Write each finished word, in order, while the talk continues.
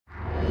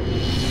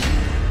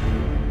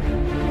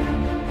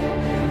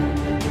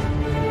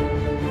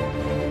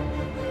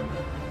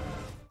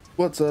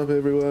What's up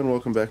everyone,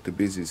 welcome back to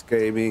Busy's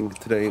Gaming.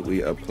 Today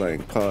we are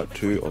playing part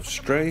 2 of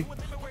Stray.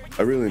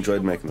 I really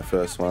enjoyed making the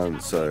first one,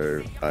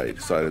 so I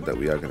decided that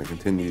we are going to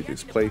continue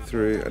this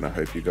playthrough, and I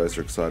hope you guys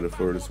are excited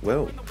for it as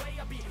well.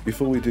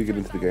 Before we do get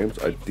into the games,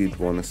 I did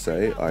want to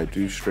say I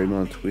do stream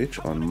on Twitch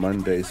on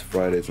Mondays,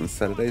 Fridays and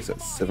Saturdays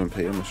at 7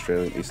 PM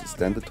Australian Eastern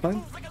Standard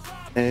Time.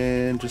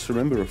 And just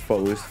remember, a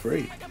follow is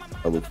free.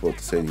 I look forward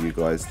to seeing you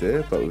guys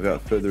there, but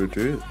without further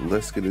ado,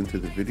 let's get into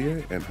the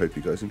video and hope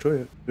you guys enjoy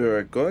it.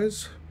 Alright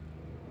guys,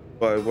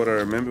 by what I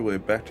remember, we're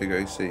back to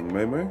go seeing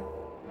Momo.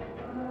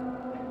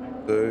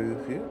 So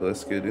yeah,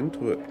 let's get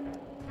into it.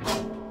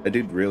 I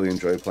did really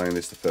enjoy playing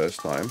this the first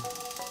time,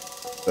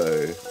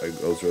 so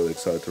I was really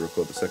excited to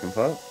record the second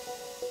part.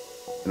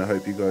 And I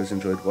hope you guys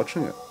enjoyed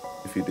watching it.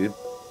 If you did,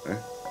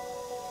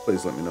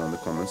 please let me know in the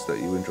comments that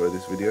you enjoyed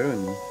this video,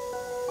 and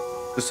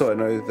just so I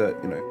know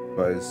that, you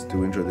guys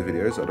do enjoy the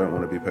videos. I don't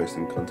want to be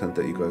posting content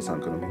that you guys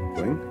aren't going to be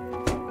doing.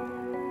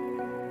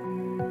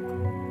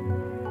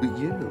 But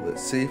yeah,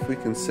 let's see if we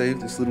can save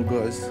this little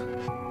guy's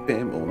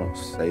family, or not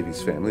save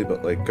his family,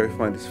 but like go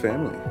find his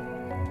family.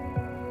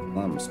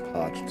 Mum's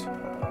parched.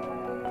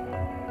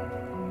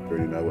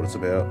 Already know what it's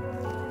about.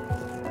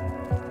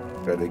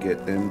 Try to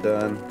get them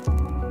done.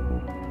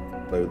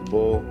 Play with the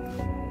ball.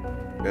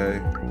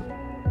 Okay.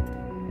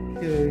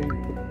 Yay.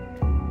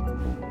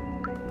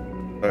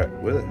 Alright,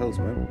 where the hell is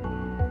Momo?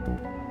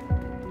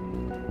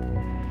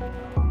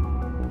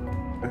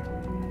 Okay.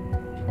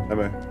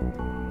 Momo.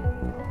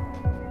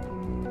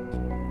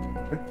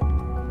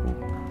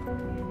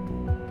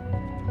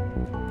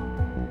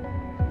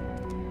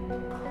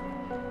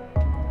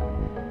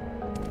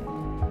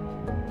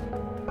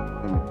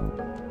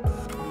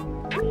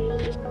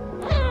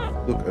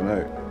 Look, a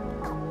note.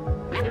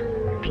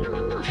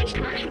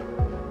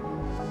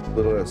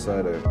 Little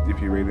outsider, if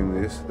you're reading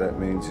this, that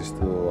means you're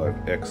still alive.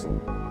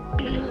 Excellent.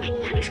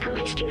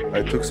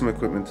 I took some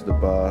equipment to the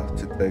bar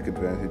to take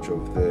advantage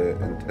of their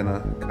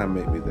antenna. Come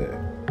meet me there.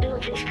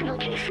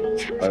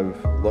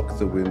 I've locked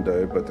the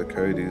window, but the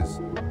code is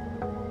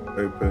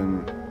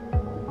open.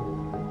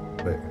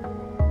 Wait.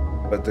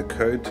 But the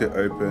code to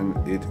open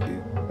it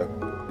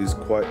is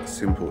quite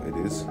simple. It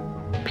is.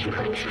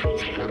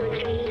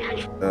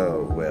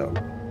 Oh, well.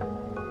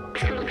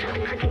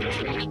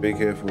 Be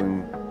careful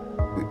when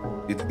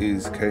it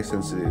is case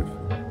sensitive,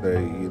 so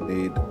you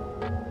need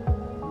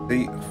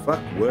the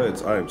fuck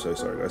words. I am so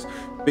sorry guys.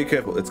 Be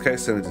careful, it's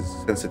case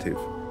sensitive.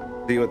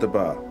 See you at the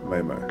bar,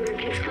 Momo.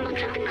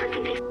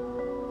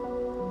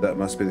 That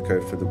must be the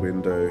code for the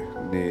window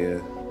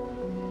near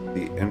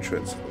the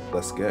entrance.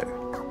 Let's go.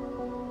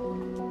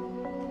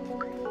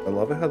 I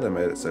love how they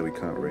made it so we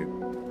can't read.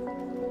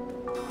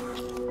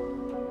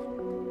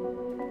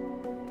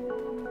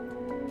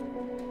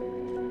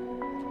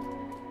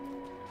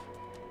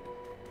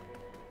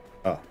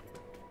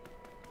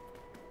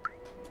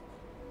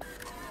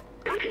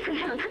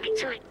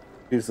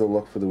 Here's the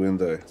lock for the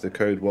window. The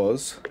code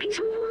was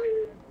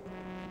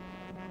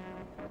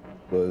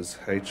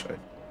H.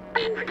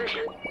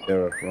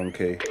 Error, wrong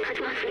key.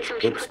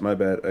 Oops, my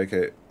bad.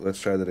 Okay,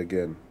 let's try that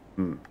again.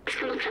 And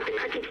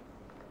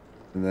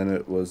then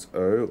it was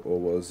O, or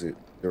was it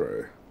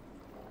 0?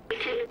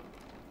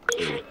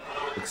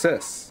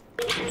 Success!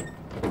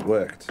 It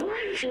worked.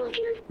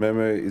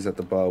 Momo is at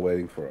the bar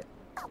waiting for it.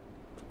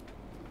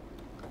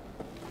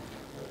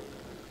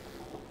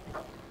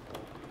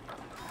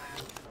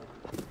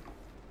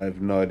 I have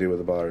no idea where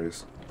the bar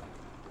is.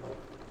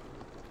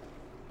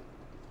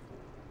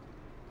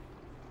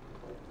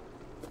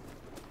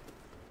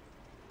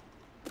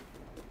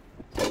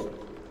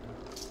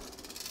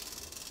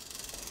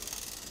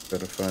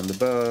 Gotta find the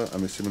bar.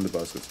 I'm assuming the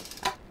bar's got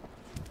something.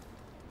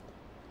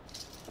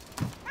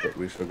 But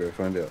we shall go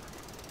find out.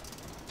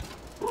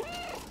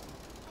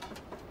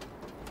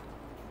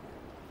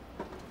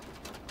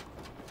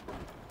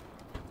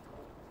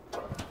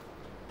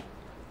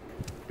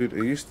 Dude,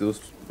 are you still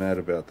mad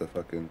about the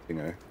fucking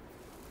thingo?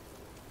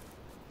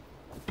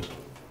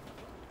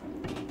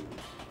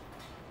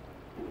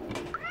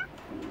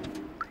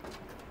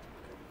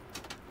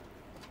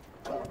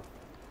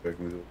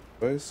 Working with all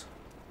the boys.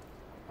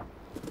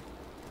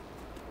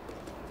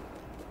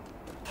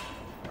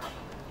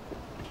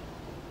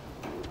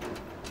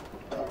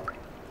 I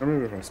don't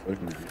remember if I've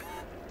spoken to you.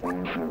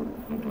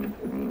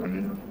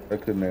 I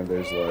could name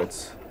those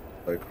lights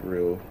like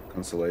real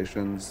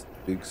constellations,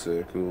 big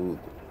circle.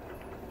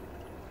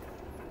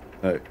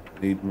 No,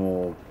 need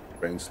more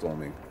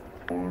brainstorming.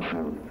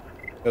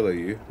 Hello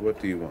you, what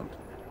do you want?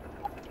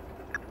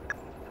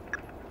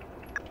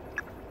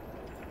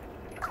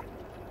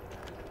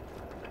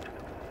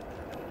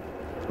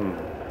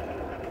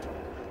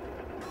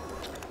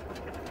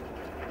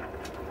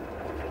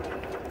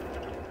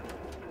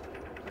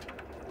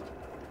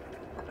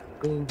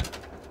 Oh,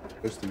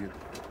 supposed to get...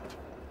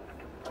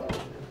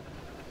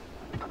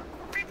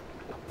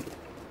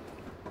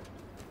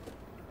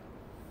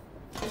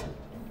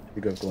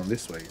 You got going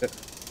this way, yeah?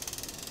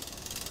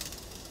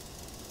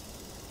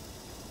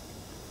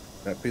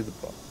 That be the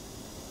block.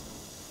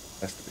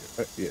 Has to be,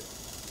 right? Yeah.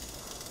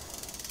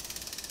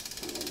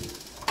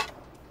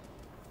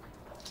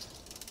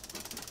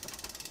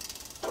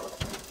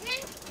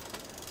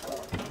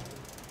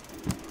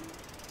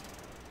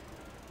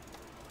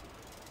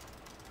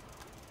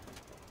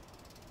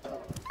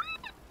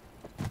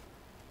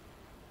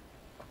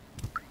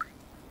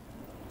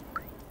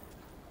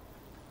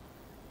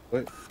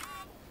 Wait.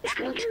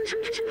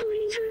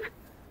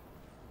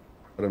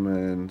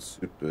 Ottoman,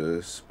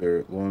 Super,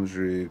 Spirit,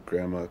 Laundry,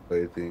 Grammar,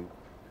 Clothing,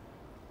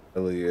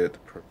 Elliot,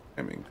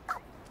 Programming.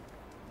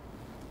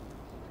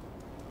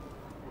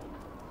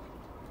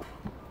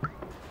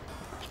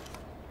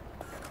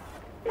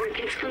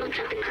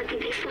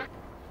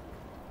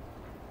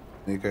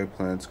 Nico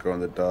plants grow in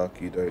the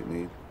dark. You don't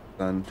need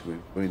sun to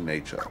enjoy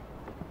nature.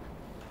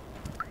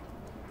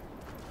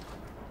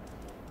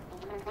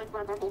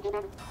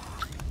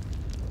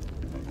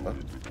 Huh?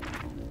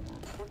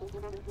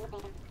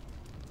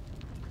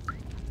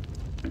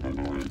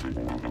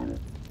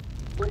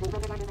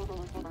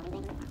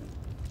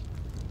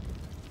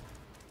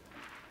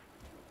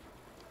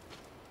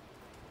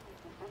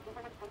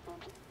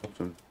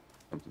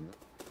 Something.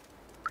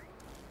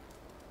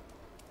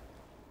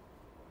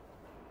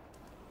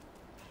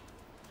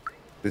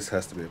 This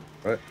has to be it,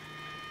 right?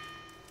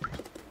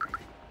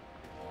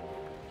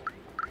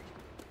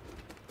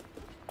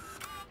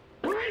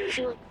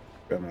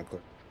 Grab my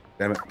cloak.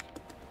 Damn it.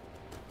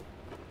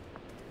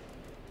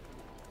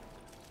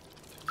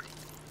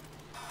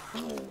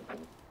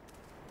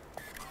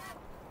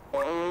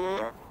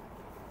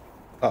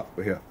 Ah,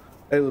 we're here.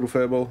 Hey, little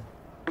furball.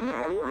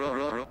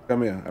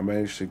 Come here. I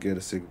managed to get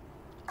a signal.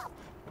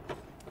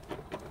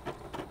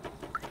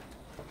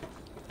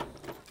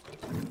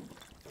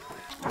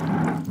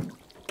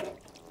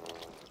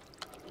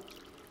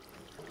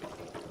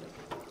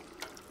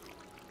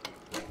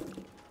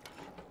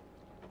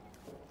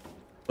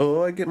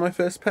 Oh, I get my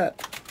first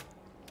pet.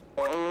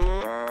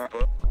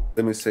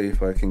 Let me see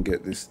if I can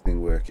get this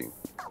thing working.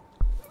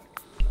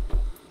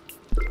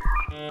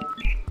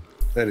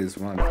 That is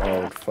one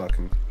old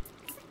fucking...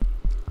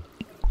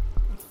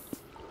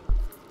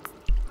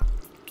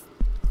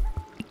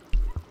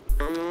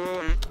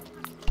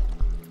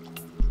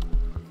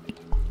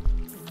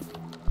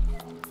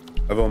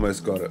 I've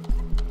almost got it.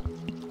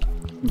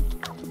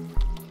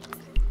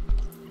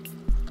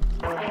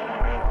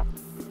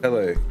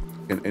 Hello,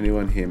 can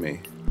anyone hear me?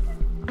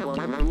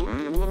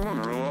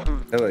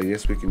 Hello,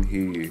 yes we can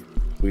hear you.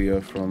 We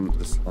are from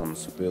the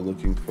slums. We're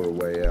looking for a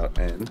way out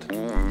and...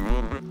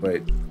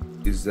 Wait,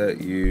 is that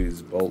you,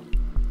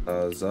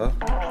 Zboltaza?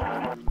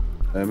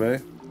 Homo?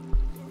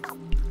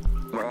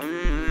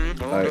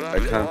 I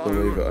can't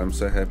believe it. I'm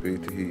so happy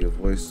to hear your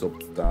voice,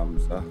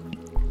 Zboltaza.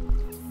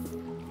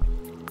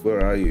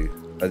 Where are you?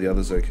 Are the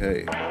others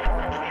okay?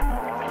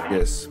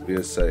 Yes, we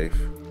are safe.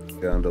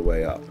 Found a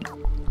way up.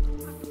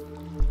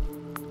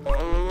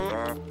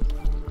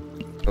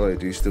 Hello,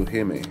 do you still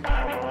hear me?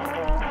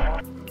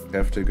 You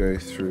have to go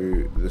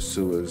through the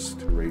sewers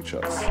to reach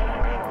us.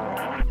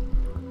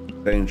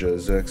 Danger,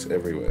 Zerks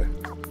everywhere.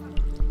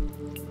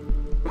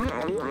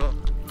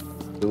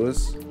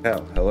 Sewers?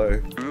 How? Hello?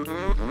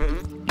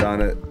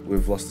 Darn it,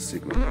 we've lost the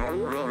signal.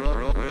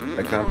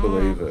 I can't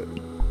believe it.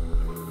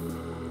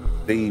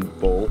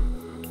 Z-Ball,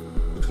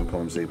 I'm gonna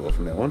call him Z-Ball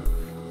from now on,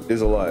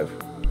 is alive.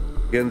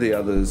 He and the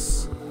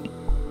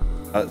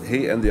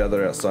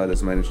other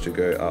outsiders managed to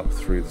go up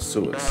through the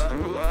sewers.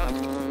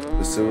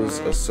 The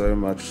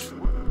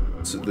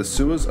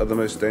sewers are the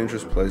most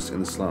dangerous place in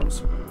the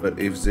slums, but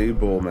if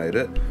Z-Ball made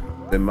it,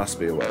 there must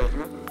be a way.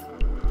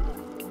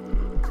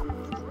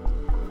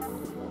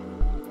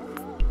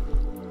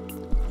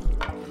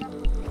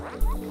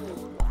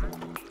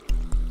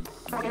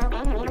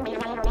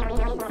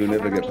 You'll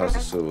never get past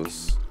the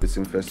sewers. It's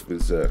infested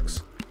with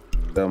Zerks.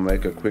 They'll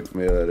make a quick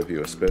meal out of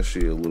you,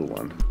 especially a little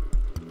one.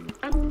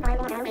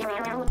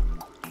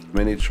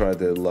 Many tried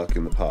their luck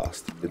in the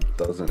past. It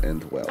doesn't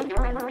end well.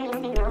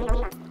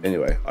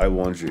 Anyway, I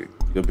warned you.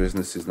 Your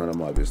business is none of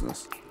my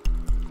business.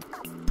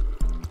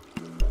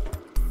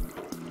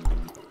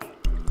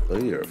 Oh,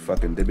 you're a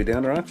fucking Debbie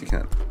Downer, aren't you,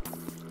 cunt?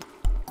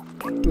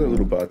 Look at that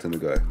little bartender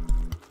guy.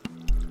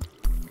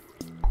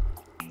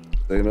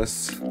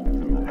 Demas.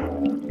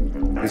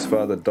 His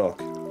father,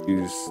 Doc,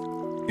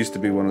 used to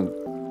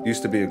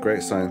be a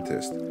great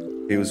scientist.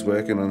 He was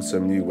working on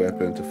some new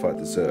weapon to fight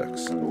the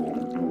Zerks.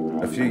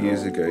 A few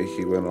years ago,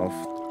 he went off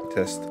to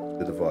test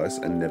the device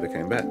and never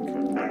came back.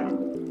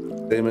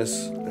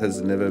 Demas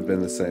has never been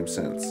the same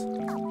since.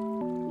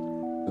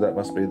 So that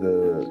must be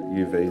the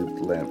UV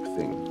lamp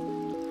thing.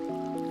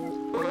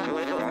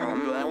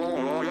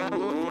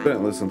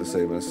 Don't listen to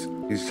Demas.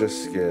 He's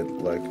just scared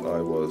like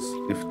I was.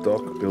 If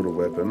Doc built a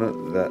weapon,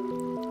 that's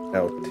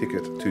our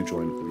ticket to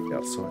join the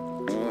outside.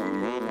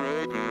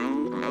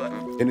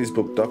 In his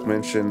book, Doc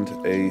mentioned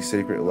a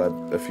secret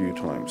lab a few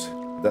times.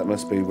 That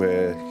must be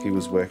where he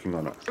was working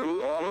on it.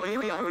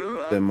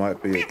 There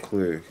might be a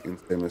clue in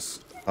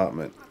Demas'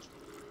 apartment.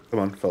 Come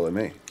on, follow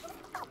me.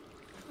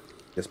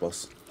 Yes,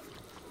 boss.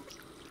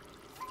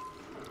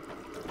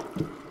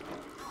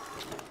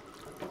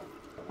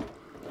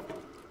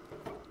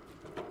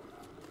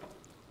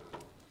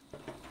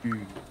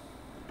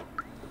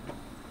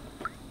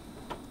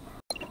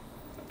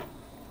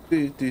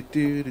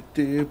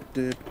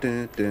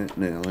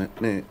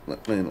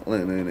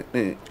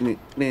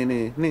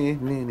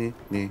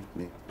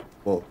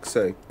 Walk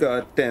so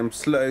goddamn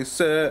slow,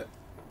 sir.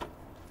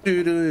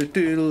 You're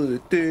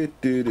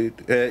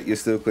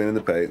still cleaning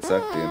the paint,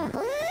 sucked in.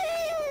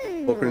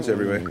 Paw prints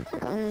everywhere.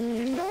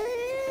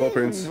 Paw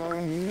prints.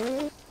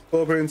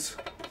 Paw prints.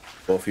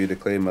 All for you to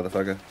clean,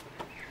 motherfucker.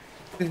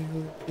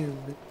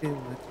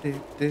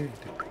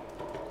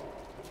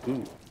 Ooh.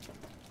 Is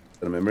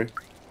that a memory?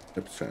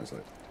 Let's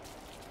translate.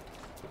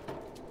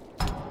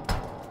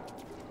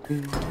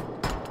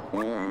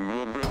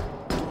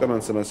 Come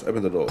on, Simmons,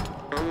 open the door.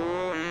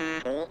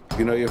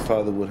 You know your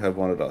father would have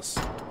wanted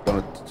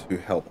to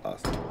help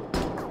us.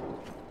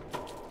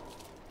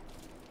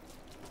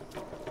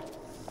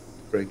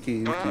 Break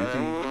into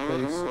the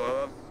place.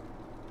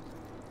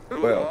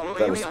 Well,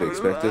 that was to be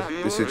expected.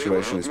 This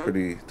situation is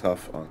pretty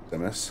tough on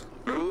MS.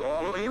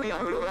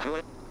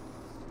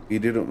 He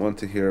didn't want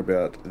to hear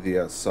about the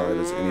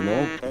outsiders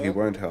anymore. He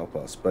won't help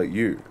us, but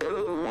you.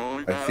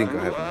 I think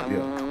I have an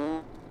idea.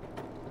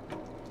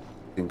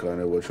 I think I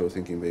know what you're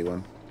thinking,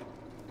 B1.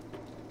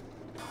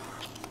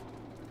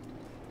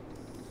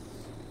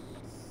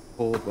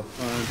 Pull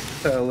behind,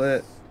 tell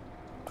it.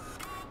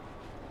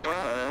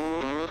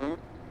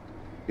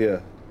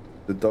 Yeah,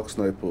 the doc's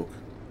notebook,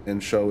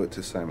 and show it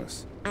to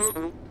Samus.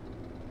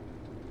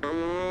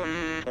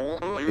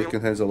 It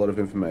contains a lot of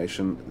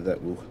information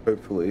that will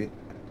hopefully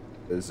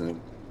as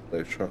an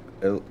electroshock.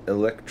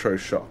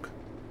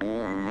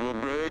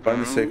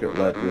 Find the secret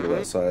lab, little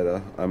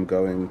outsider. I'm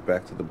going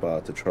back to the bar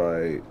to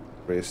try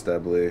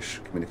re-establish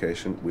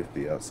communication with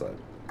the outside.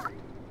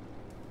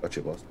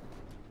 Gotcha, boss.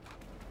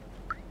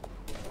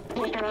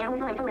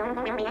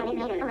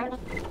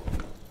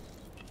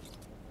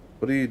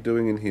 What are you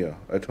doing in here?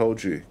 I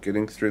told you,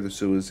 getting through the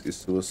sewers is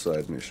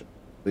suicide mission.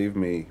 Leave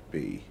me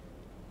be.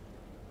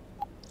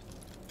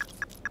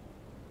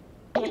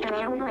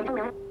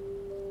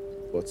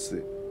 What's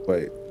the...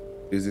 Wait,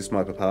 is this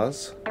my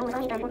papa's?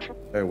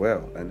 Oh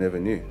wow, I never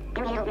knew.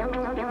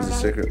 There's a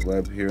secret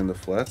lab here in the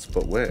flats,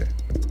 but where?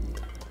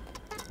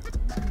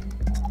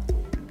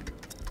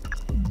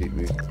 Keep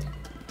me.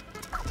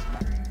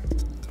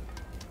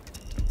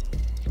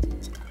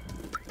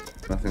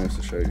 Nothing else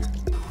to show you.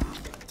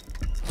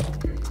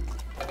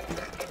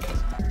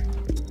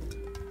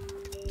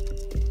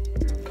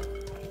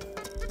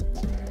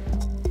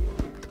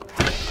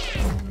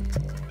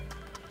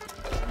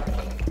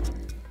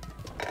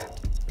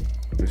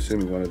 I'm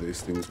assuming one of these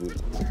things would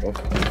pop off.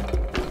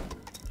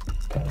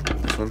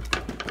 This one?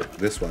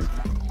 This one.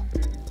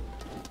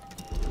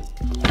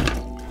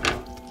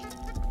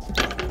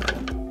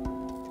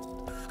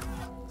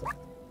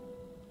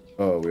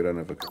 Oh, we don't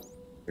have a code.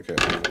 Okay,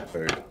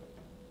 code.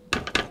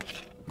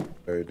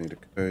 Code, need a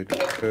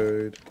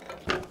code.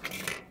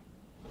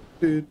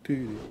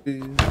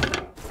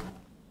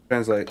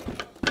 Translate.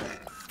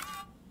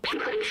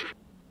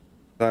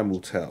 Time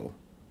will tell.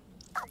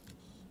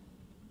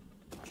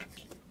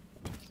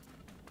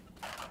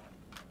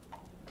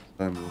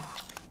 Time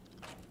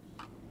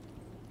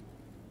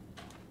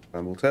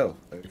will tell.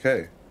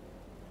 Okay.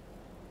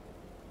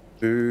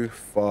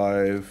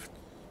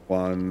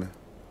 251.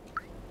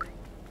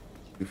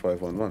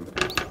 2511.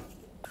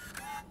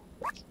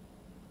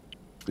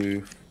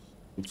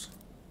 Oops.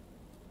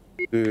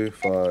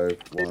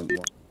 2511.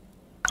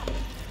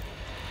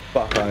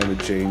 Fuck, I am a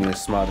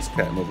genius, smartest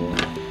cat in the world.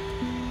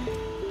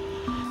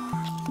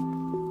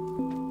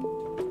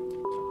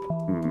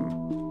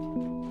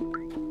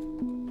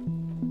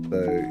 So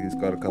he's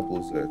got a couple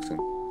of Zerks in.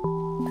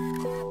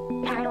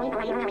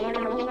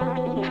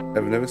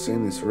 I've never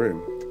seen this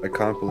room. I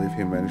can't believe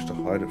he managed to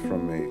hide it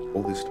from me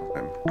all this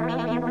time.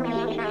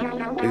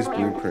 These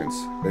blueprints,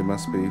 they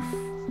must be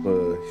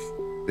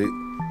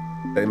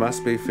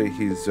for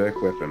his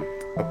Zerk weapon.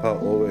 Papa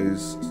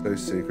always so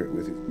secret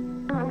with it.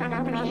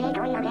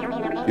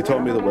 He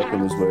told me the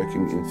weapon was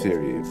working in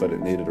theory, but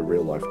it needed a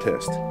real-life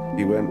test.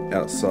 He went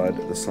outside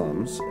the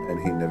slums, and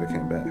he never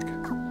came back.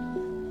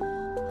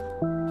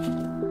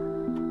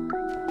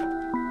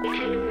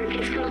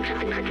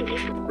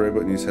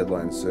 Robot News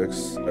headlines: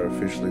 Zerks are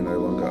officially no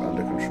longer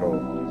under control.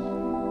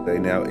 They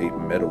now eat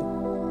metal.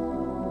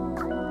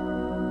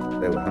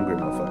 They were hungry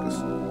motherfuckers.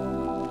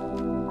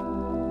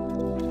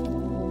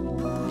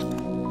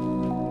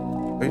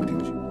 Wait,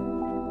 didn't you?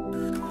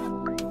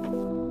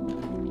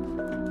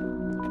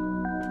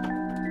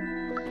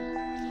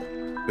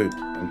 Dude,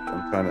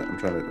 I'm trying to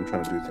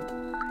do things.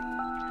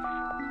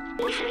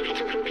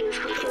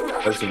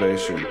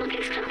 Observation.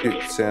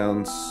 It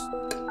sounds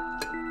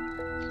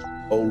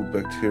old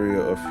bacteria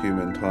of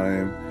human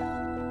time.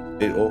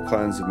 Eat all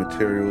kinds of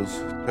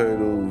materials.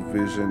 Total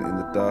vision in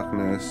the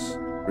darkness.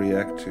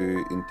 React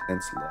to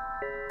intense light.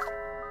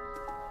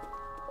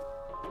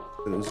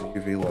 But it was a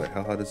UV light.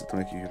 How hard is it to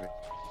make a UV?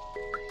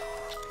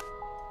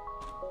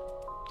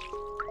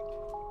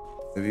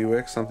 Have you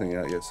worked something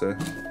out yet, sir?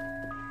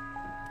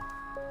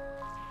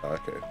 Oh,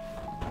 okay.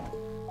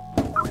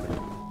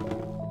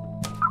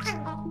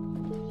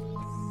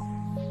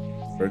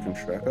 Broken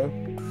tracker?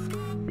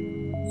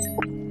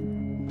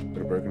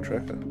 Got a broken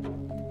tracker.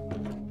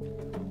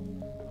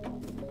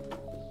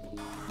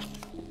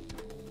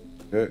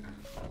 Okay.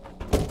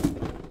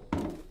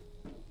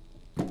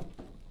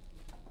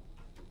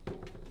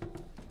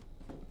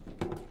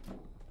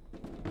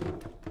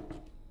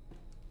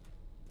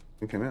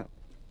 came out.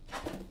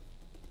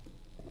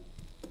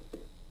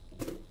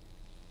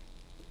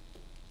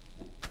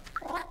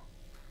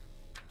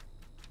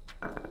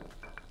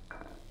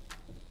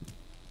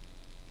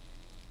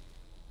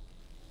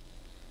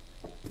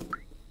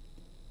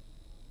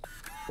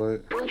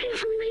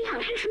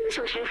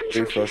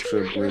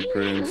 Restructured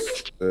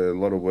blueprints, a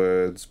lot of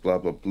words, blah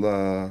blah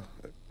blah.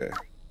 Okay.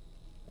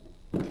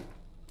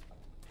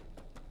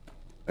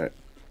 Alright.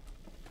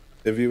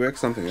 Have you worked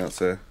something out,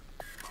 sir?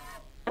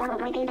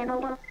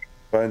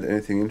 Find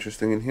anything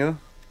interesting in here?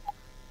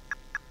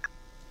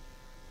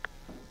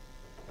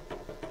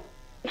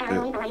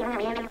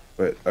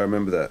 Wait, I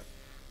remember that.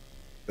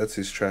 That's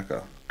his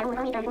tracker.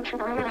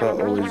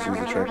 Papa always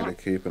used the tracker to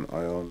keep an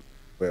eye on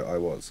where I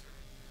was.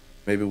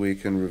 Maybe we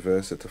can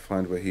reverse it to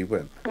find where he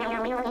went.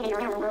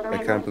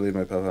 I can't believe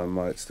my papa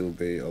might still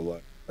be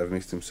alive. I've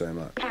missed him so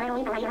much.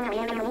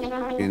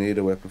 You need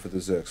a weapon for the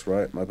Zerks,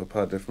 right? My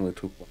papa definitely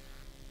took one.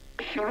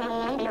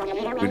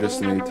 We just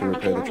need to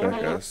repair the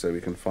tracker so we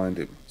can find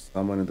him.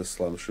 Someone in the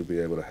slums should be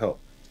able to help.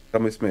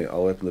 Come with me,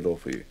 I'll open the door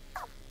for you.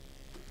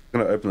 I'm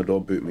gonna open the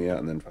door, boot me out,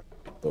 and then fuck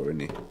the door in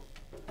here.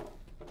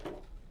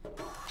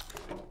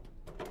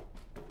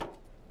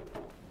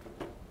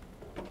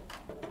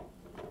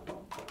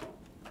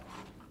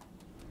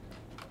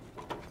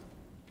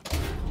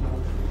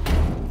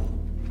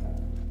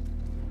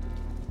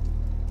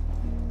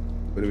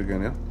 Where do we go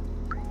now?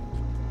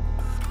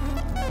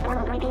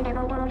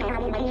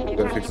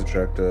 Gotta fix the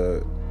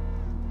tractor.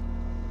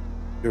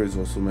 Here is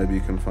also, maybe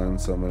you can find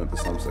someone at the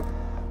slum sector.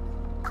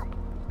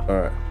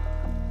 Alright.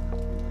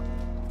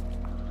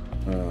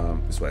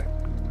 This way.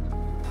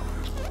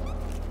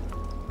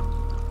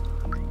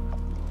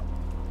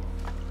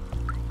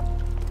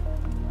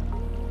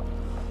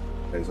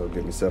 Okay, so I'll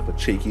get myself a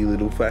cheeky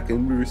little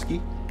fucking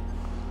brewski.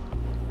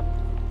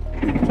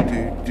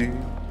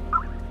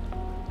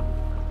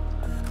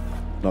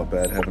 Not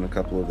bad having a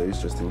couple of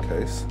these just in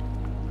case.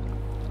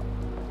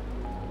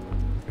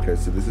 Okay,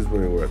 so this is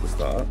where we were at the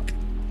start.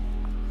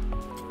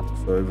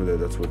 So over there,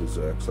 that's where the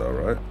Zerks are,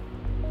 right?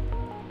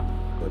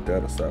 I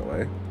doubt it's that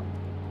way.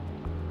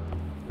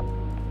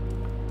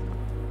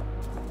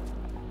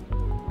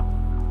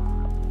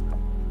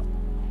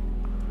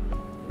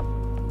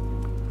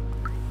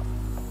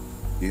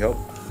 You help?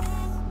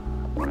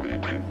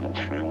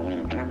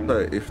 So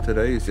if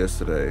today is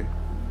yesterday,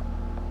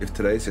 if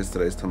today's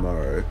yesterday's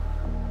tomorrow,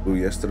 will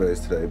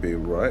yesterday's today be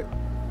right?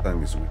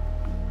 Time is week.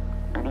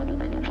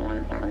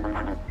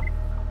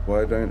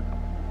 Why don't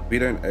we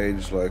don't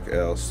age like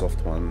our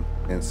soft one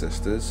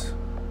ancestors?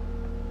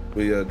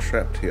 We are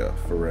trapped here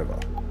forever.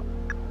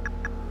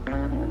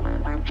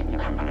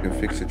 You can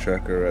fix your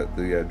tracker at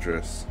the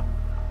address.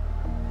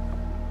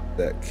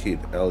 That kid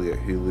Elliot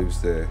who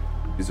lives there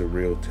is a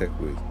real tech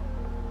whiz.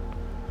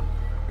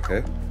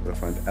 Okay, gotta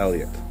find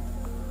Elliot.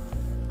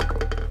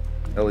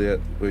 Elliot,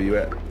 where you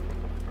at?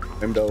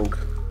 M dog.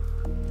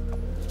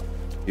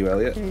 You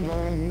Elliot?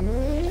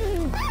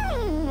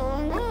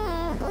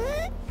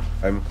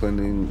 I'm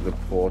cleaning the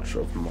porch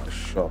of my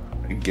shop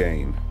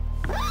again.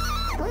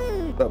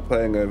 Stop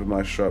playing over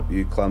my shop,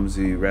 you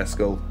clumsy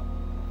rascal.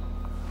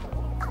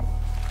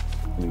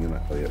 You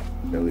know Elliot.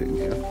 Elliot in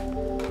here.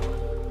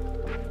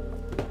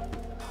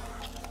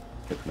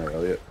 No,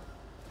 Elliot.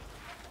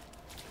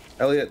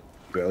 Elliot!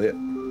 You Elliot.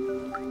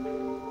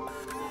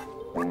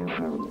 No,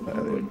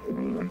 Elliot.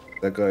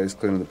 That guy is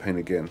cleaning the paint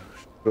again.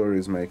 Sure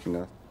is making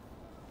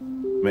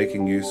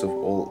use of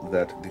all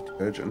that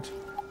detergent.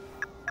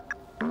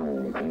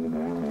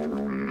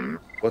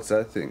 What's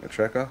that thing? A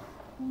tracker?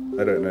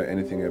 I don't know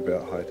anything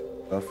about height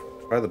stuff.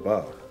 Try the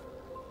bar.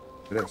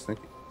 Look at that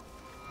sneaky.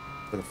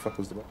 Where the fuck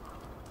was the bar?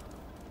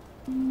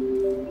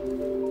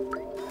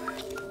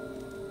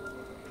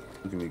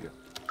 Look at me go.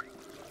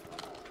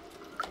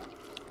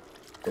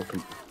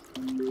 Welcome.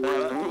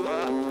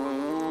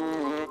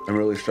 I'm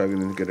really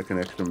struggling to get a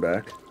connection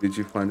back. Did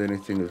you find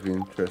anything of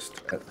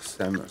interest at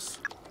Samus?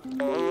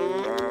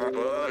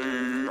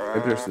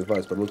 Maybe there's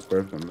advice, but it looks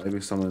broken. Maybe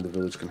someone in the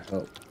village can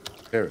help.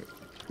 Eric,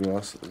 you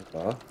ask at the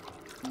bar?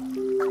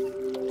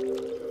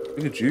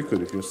 Figured you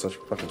could if you're such a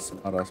fucking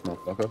smart ass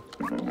motherfucker.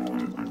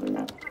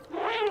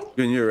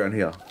 You and you around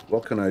here.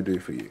 What can I do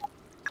for you?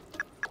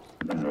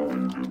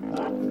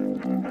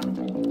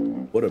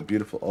 What a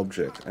beautiful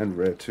object, and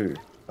rare too.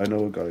 I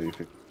know a guy who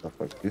fixes stuff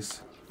like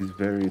this. He's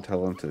very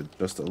talented.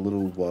 Just a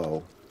little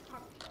while.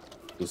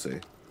 You'll see.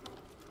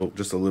 Well,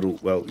 just a little,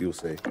 well, you'll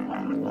see.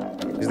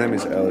 His name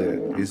is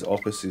Elliot. His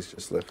office is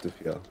just left of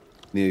here,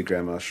 near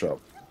Grandma's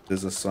shop.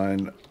 There's a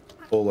sign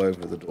all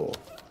over the door.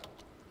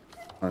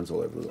 Signs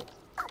all over the door.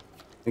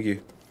 Thank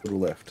you. To the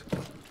left.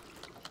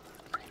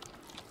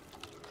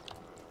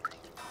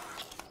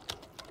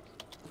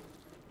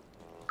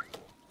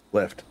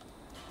 Left.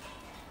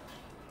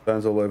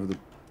 Signs all over the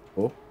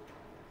door.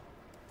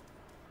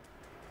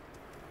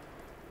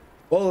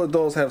 All the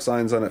doors have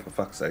signs on it, for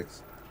fuck's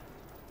sakes.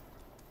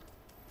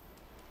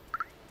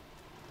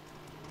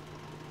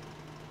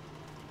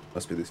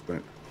 Must be this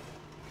point.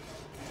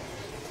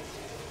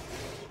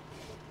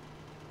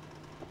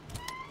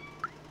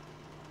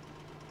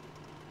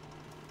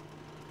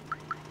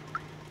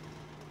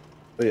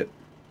 Oh yeah.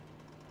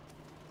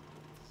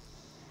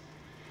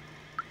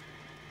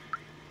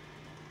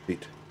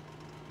 Feet.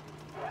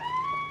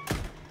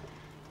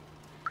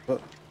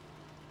 What?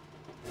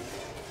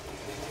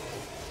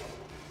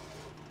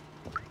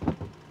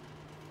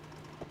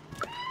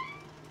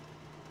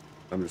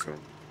 I'm just gonna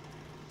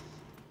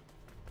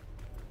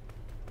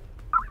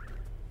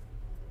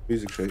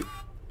music sheet.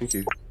 Thank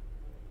you.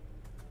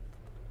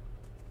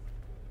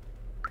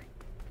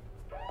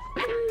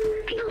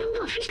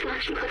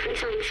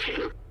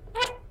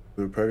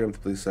 We were programmed to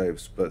play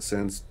saves, but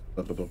since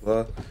blah blah blah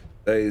blah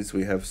days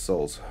we have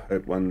souls.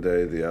 Hope one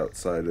day the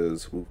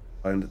outsiders will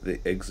find the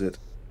exit.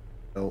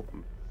 Help.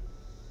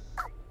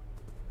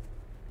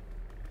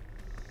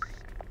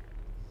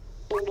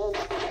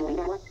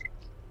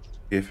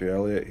 Here for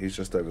Elliot, he's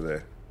just over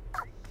there.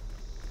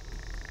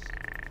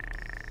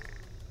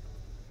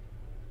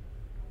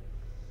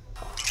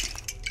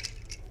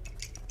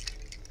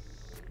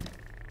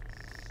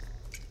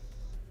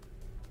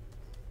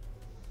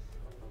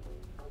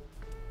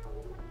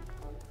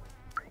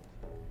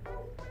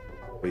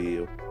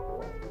 Wheel.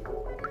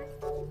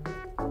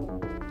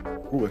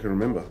 Oh, I can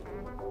remember.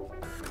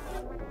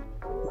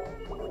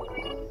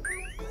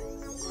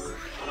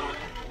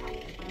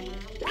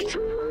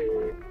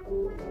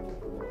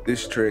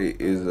 This tree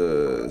is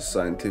a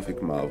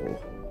scientific marvel.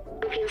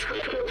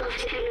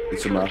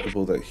 It's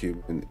remarkable that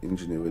human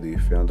ingenuity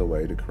found a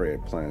way to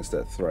create plants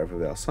that thrive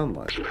without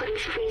sunlight.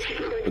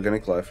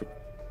 Organic life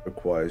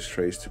requires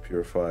trees to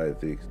purify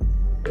the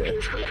air.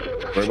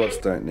 Robots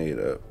don't need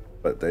it,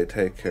 but they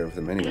take care of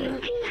them anyway.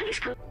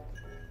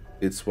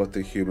 It's what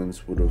the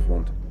humans would have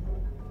wanted.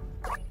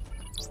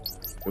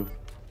 Ooh.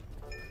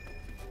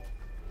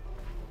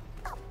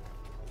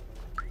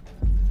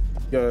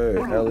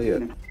 Yo,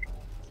 Elliot.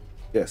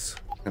 Yes,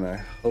 can I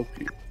help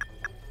you?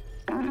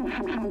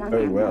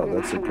 Oh wow,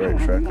 that's a great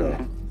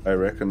tracker. I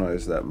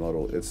recognize that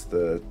model. It's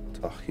the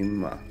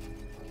Tahima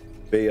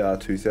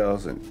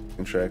BR2000.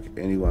 Can track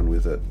anyone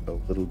with it. A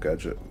little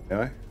gadget.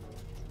 May I?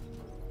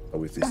 Oh,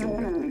 with this little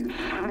gadget.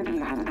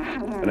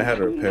 I know how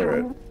to repair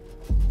it.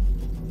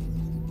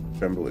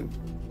 Trembling.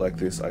 Like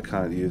this, I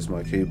can't use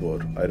my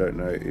keyboard. I don't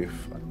know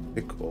if I'm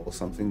sick or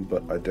something,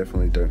 but I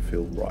definitely don't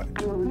feel right.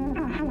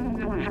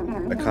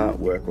 I can't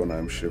work when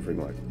I'm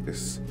shivering like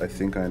this. I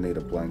think I need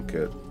a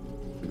blanket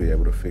to be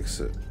able to fix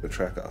it. The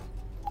tracker.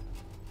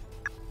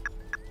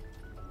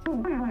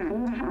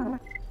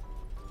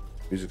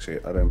 Music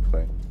sheet, I don't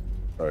play.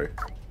 Sorry.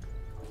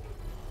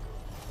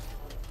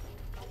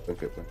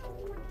 Blanket.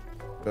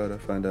 Gotta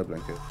find our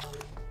blanket.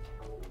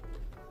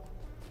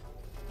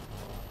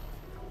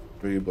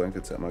 Where are your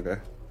blankets at, my guy?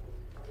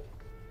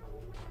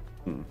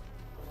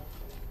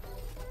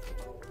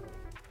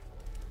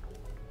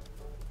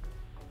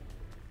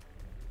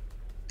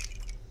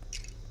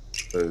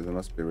 So there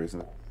must be a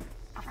reason.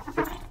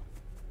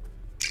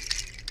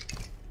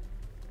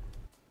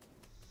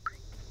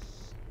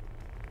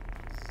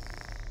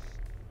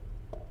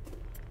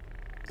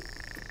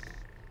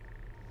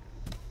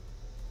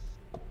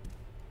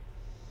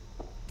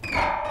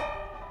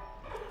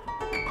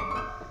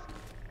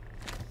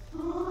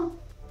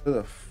 Where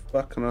the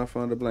fuck can I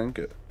find a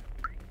blanket?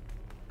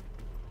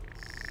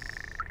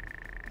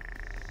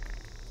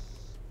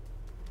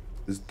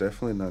 There's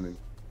definitely none in.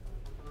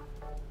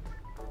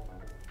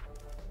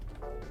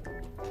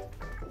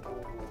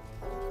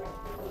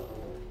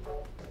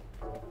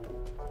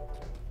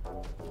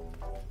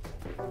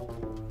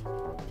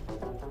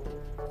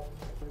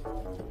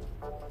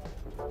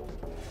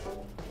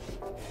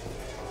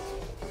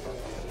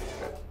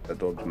 That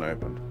door didn't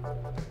open.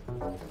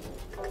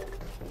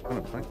 On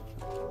a plank.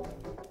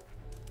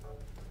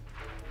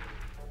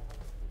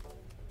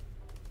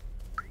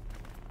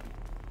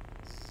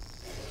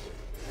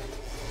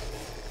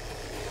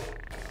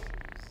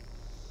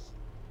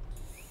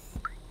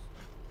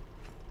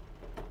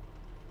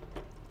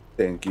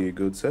 Thank you,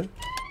 good sir.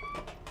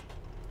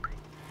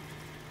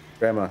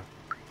 Grandma, do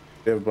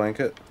you have a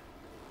blanket?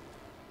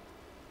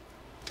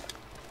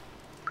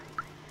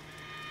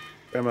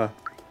 Grandma,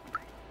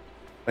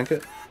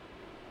 blanket?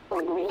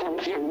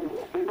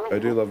 I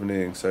do love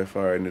knitting. So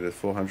far I knitted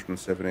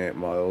 478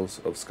 miles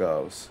of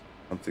scarves.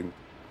 Something.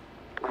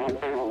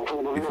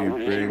 If you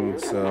bring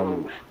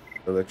some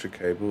electric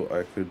cable,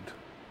 I could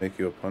make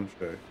you a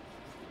poncho.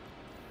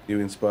 You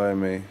inspire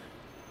me,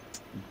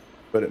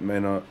 but it may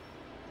not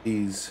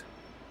easy,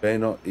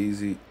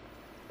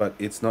 but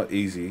it's not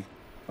easy to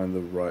find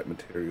the right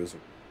materials.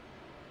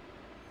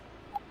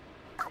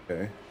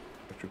 Okay.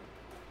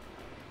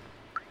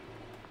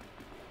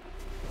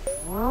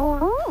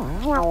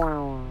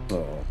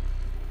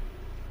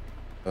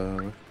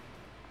 Oh.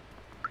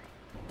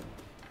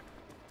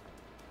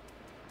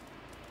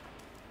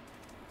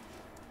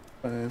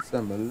 Find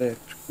some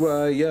electric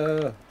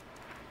wire.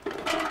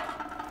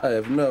 I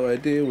have no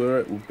idea where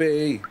it will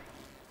be.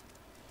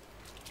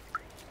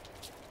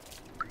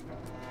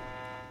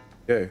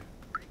 Go.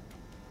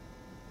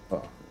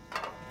 Oh.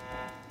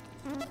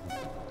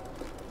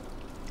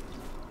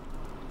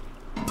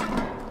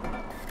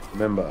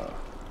 Remember.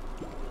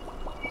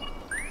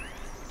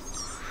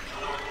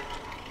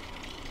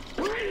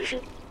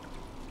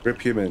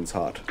 Rip humans,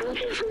 heart.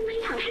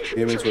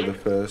 Humans were the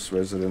first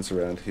residents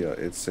around here.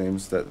 It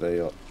seems that they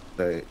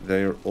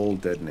are all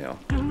dead now.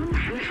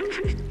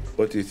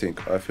 What do you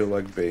think? I feel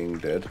like being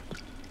dead.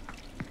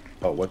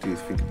 Oh, what do you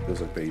think it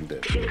feels like being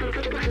dead?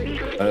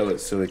 I know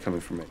that's silly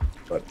coming from me,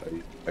 but are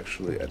you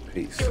actually at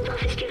peace?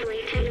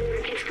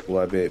 Will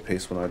I be at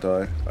peace when I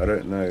die? I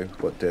don't know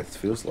what death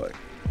feels like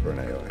for an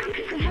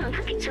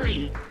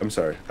AI. I'm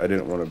sorry, I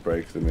didn't want to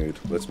break the mood.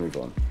 Let's move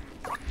on.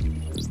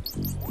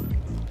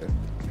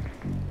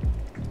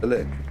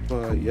 Okay.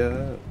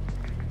 Yeah.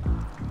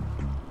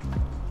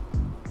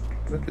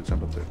 I could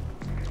jump up there.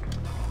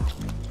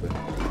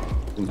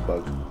 Things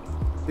bugged.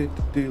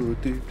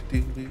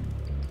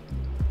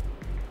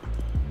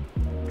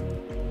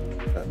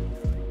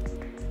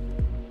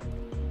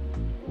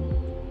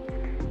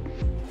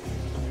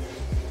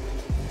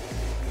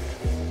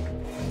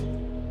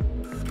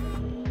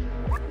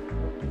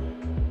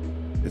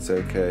 It's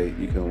okay,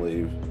 you can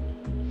leave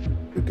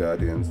the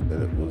Guardians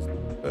that it was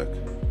back.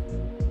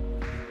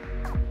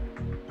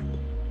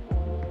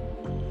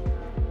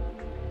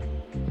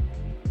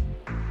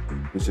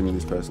 Assuming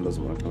this person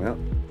doesn't want to come out.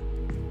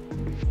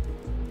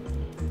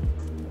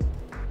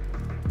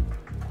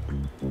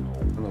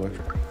 An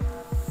electric.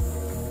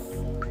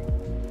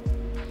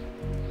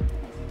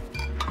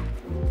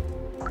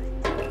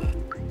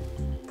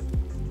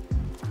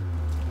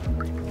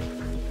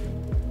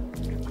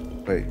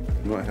 Wait,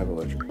 you might have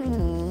electric.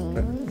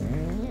 Right.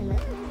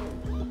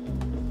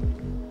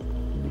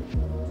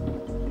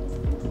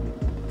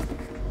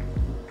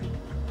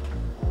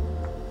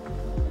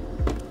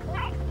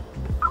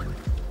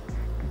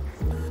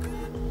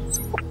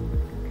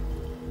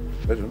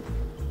 Legend.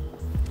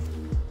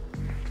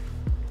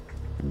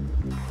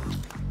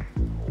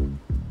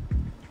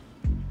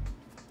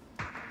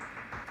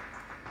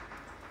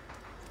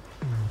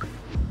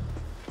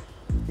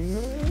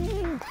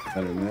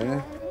 That in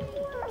there.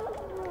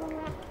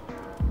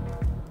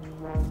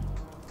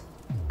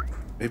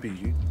 Maybe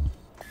you.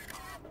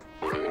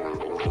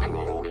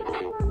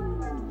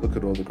 Look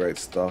at all the great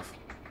stuff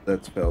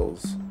that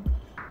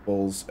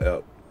falls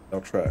out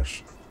our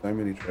trash. So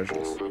many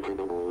treasures.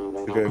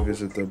 To go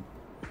visit the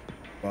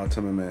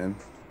bartender man.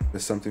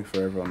 There's something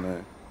for everyone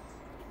there.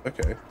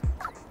 Okay.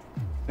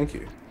 Thank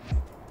you.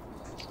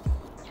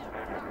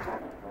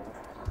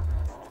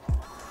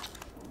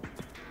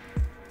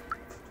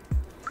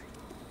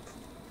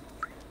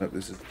 No,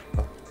 this is...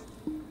 Oh.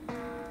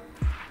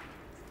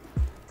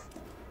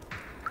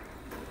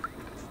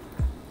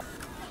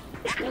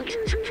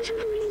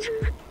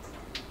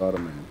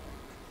 Bartender.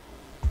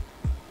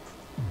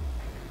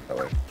 That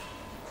way.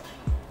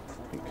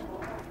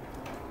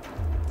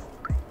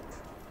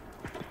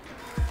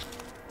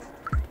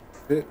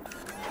 It.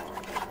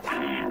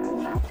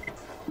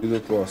 You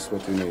look lost.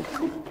 What do you need?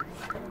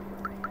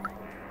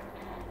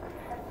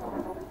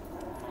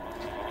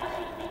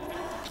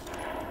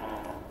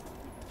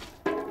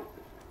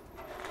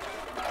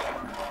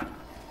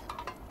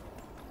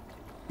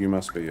 You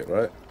must be it,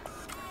 right?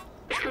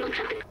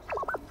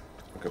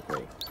 Okay,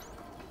 probably.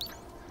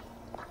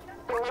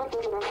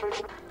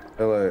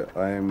 Hello,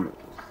 I am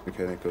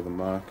mechanic of the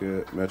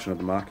market, merchant of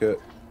the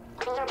market.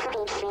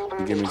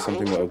 You give me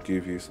something, I'll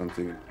give you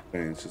something in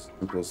exchange. Just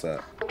simple as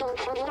that.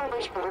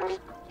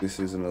 This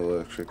is an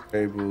electric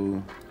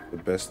cable, the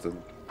best of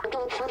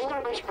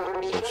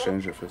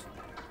exchange it for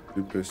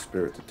super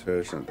spirit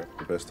detergent. That's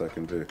the best I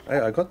can do. Hey,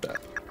 I got that.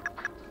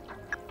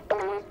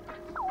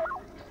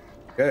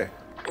 Okay.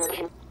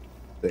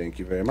 Thank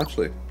you very much,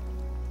 Lee.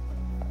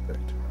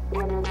 Perfect.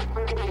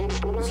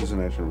 This is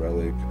an ancient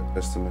relic, a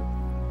testament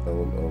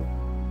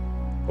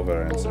of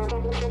our ancestors.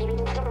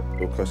 It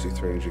will cost you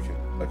 300 K.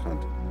 I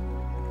can't.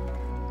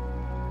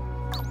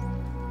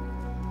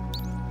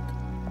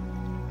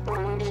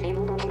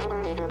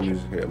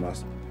 Music here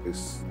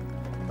is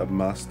a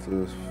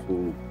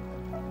masterful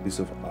piece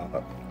of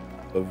art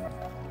of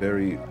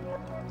very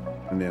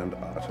renowned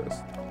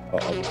artist.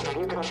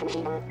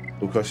 It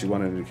will cost you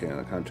 100 K.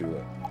 I can't do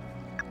that.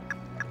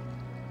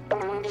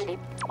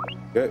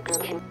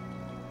 Okay.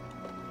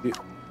 Yeah.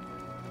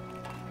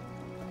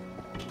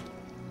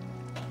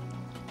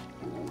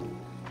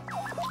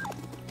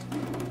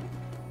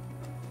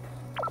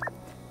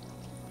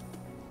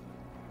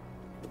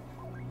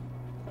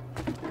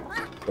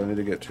 I need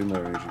to get 2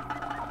 more energy.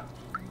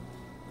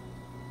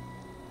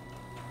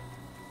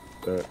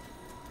 But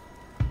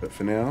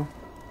for now,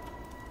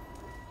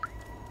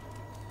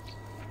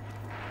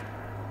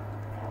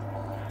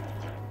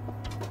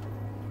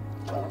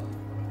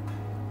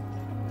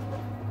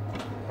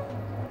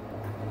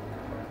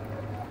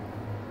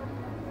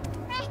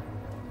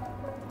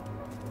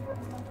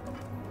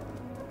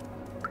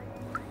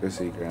 go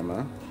see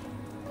Grandma.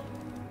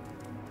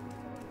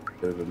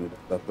 Bit of a need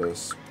to up a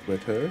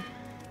sweater.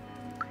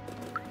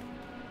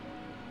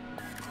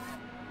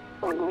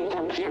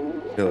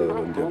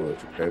 Hello, and demo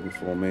to cable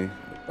for me.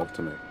 I'd love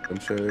to make a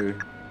poncho.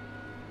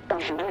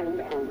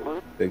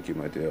 Thank you,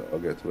 my dear. I'll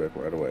get to work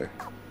right away.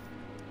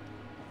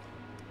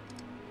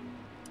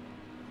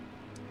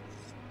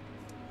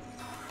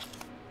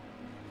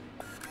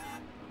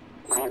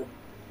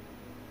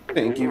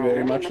 Thank you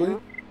very much, Lee.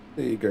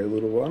 There you go,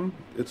 little one.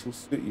 It'll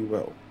suit you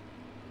well.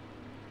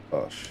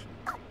 Gosh.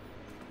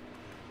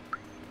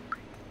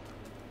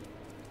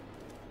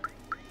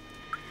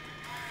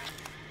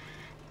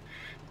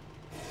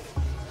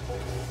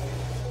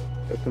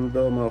 Open the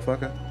door,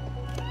 motherfucker.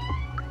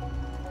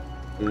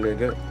 There you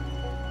go.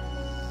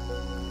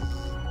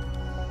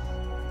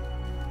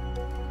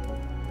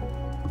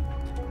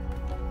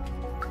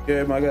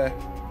 Yeah, my guy.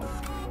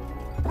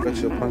 Got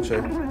your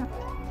poncho.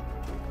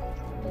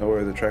 Don't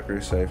worry, the tracker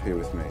is safe here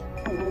with me.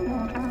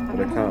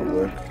 But I can't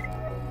work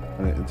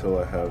on it until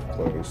I have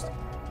closed.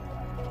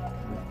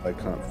 I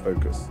can't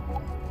focus.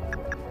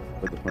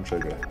 Where'd the poncho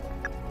go?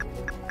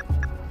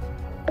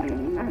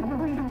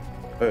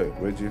 Oh,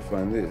 where'd you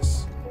find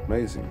this?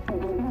 Amazing.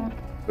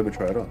 Let me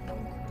try it on.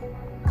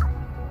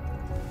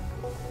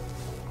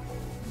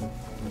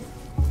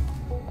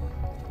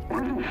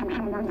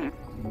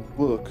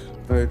 Look,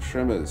 no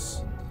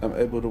tremors. I'm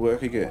able to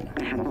work again.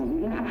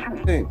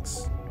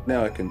 Thanks.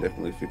 Now I can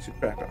definitely fix your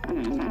tracker.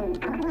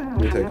 Let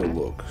me take a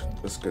look.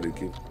 Just gotta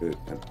give it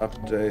an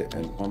update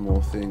and one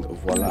more thing.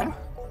 Voila.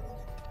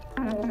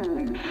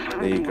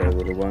 There you go,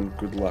 little one.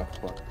 Good luck.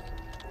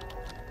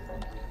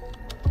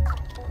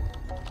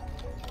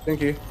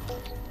 Thank you.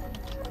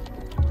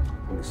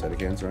 Let me set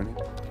again, Ronnie.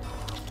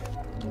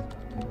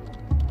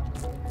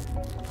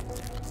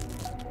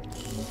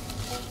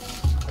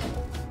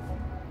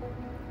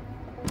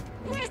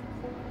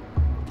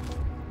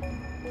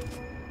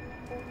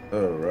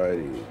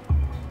 Alrighty.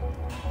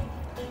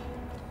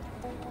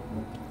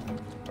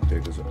 Okay,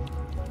 goes up.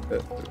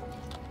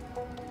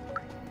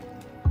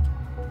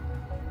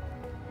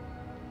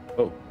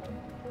 Oh.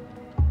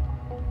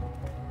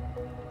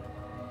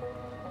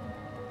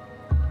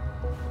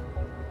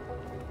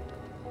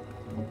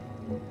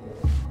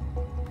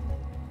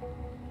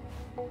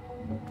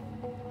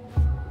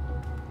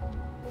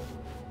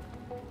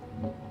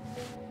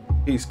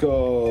 He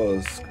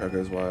scores! Crowd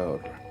goes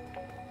wild.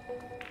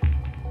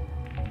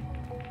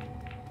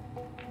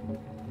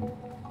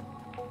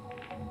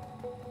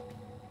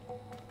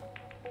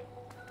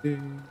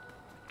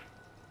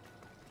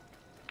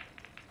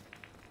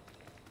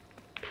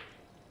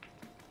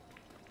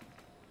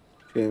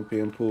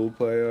 Champion pool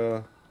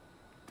player.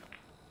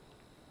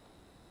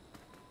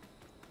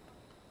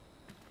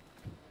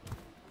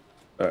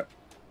 Alright.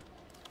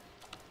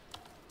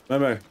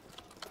 Momo.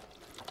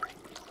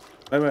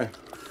 I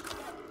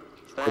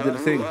did a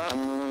thing.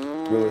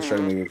 Really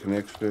struggling a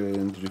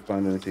connection. Did you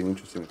find anything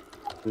interesting?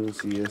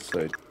 Yes,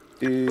 I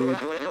did.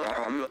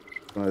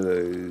 One of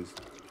those.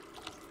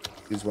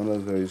 Is one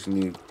of those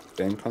new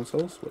game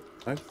consoles? What?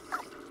 No?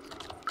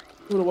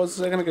 What it was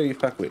a second ago, you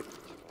fuckwit.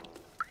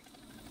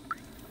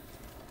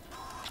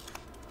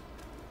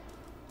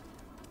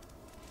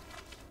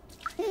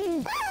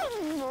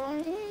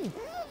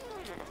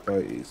 Guy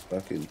is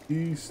fucking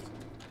beast.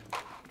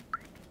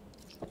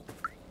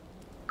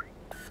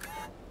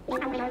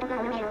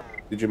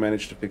 Did you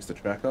manage to fix the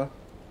tracker?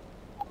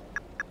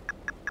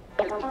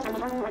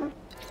 You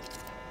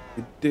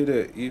did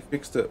it. You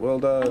fixed it. Well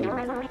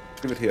done.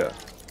 Give it here.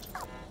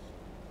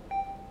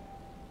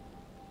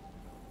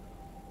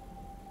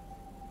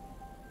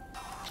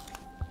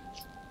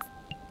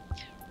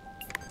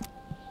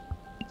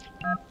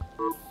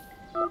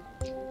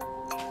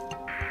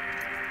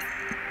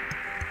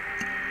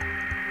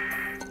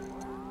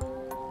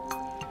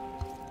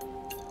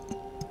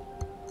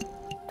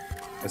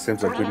 That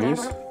seems like good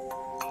news.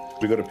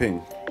 We got a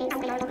ping.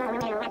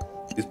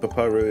 Is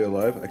Papa really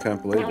alive? I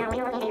can't believe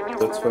it.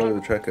 Let's follow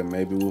the tracker.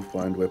 Maybe we'll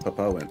find where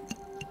Papa went.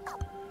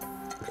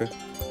 Okay.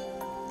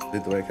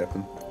 Lead the way,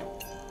 Captain.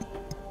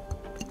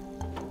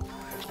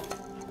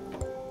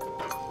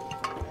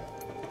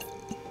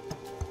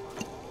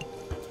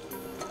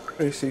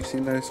 Hey,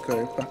 sexy nice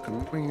guy.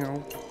 Fucking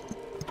meow.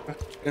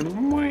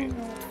 Fucking meow.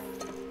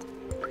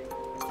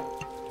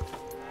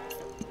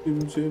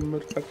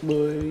 Fuck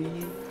boy.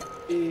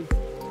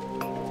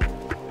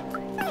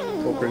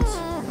 Footprints.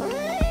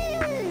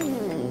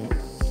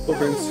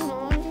 Footprints.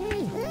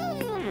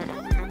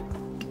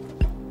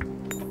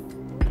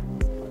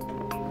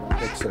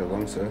 Takes so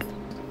long, sir.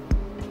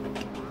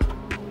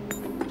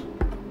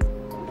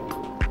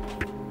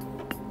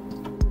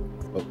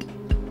 Oh.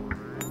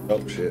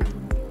 Oh, shit.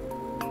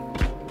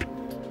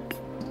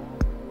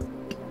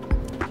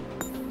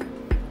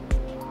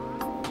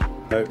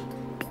 Nope.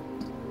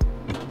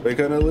 We're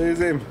gonna lose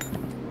him.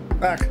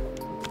 Back.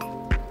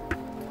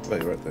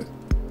 Wait, right there.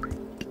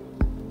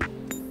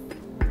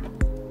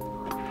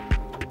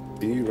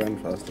 Can you run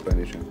faster by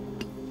any chance?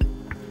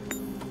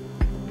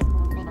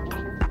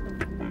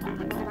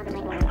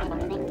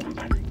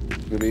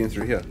 We'll be in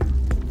through here.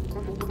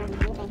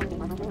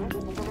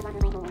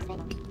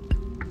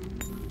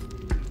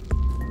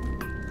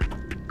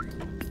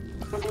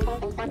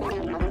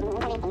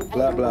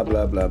 Blah blah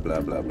blah blah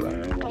blah blah blah.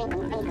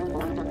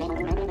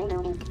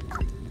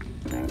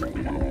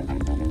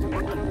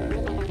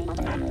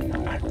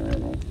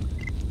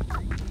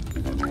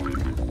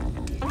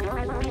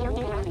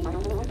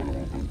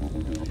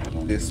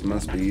 This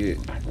must be it.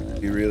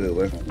 He really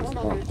left his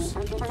lumps.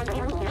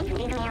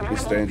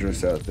 It's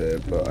dangerous out there,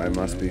 but I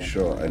must be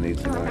sure. I need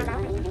to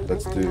know.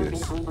 Let's do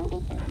this.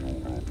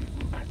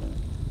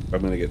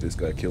 I'm gonna get this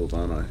guy killed,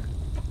 aren't I?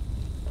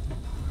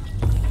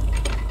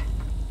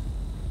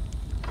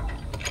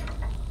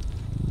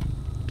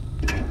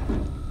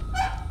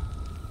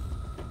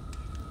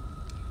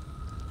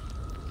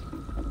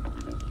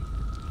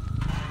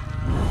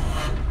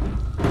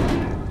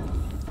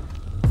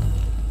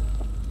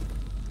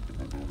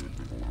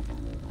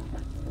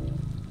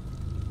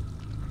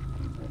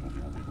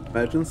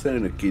 Imagine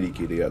sending a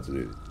kitty out to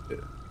do this. Yeah.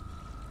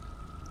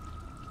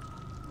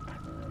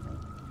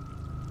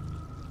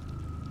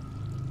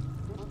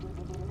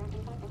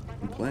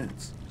 And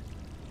plants.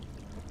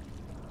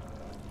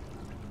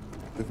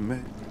 With me.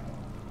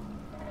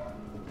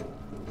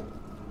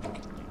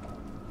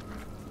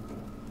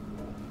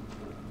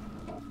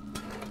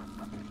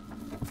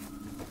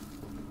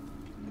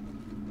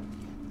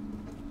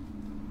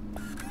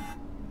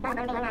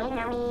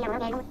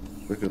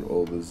 Look at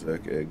all the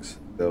Zerk eggs.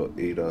 They'll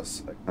eat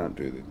us. I can't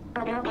do this.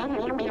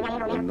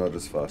 I'm not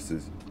as fast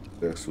as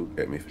Zerks will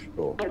get me for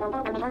sure.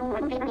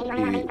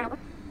 Here,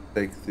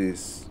 take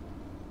this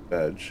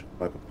badge.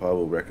 My papa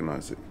will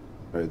recognize it.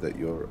 Know that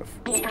you're a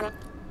freak.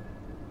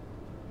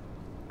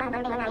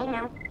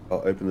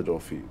 I'll open the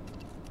door for you.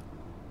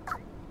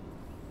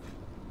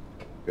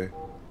 Okay.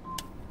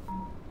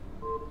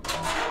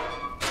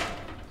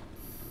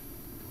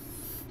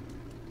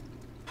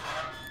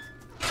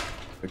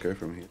 I go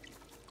from here.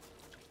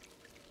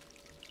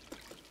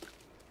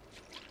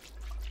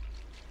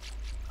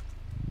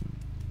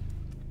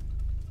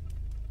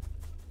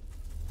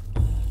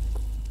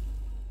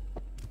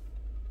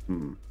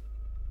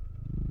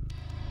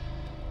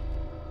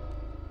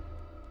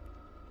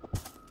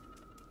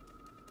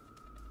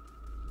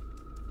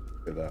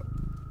 Look at that.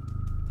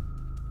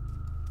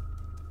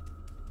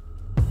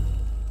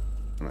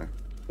 No.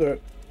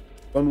 Alright.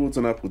 Onwards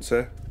and upwards,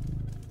 sir.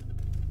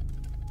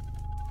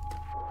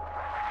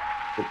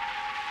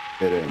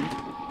 Dead end.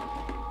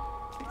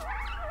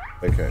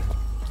 Okay.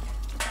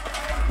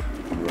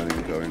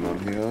 Running going on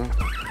here.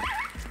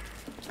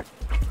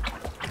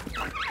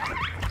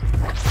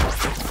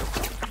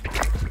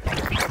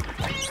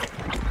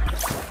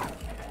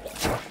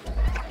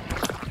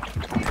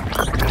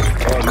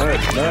 Oh no, no,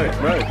 no!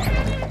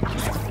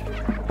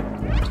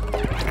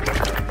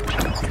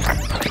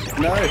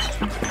 No!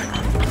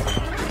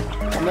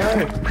 No!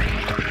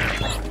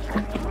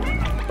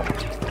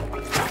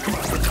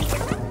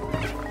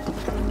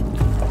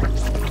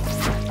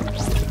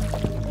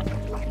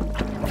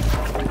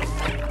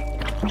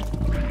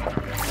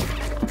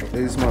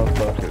 These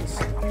motherfuckers.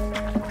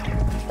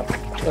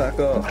 Back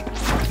off.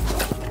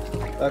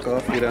 Back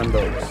off, you damn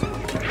dogs.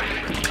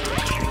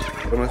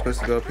 Where am I supposed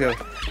to go up here?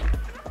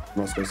 I'm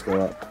not supposed to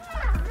go up.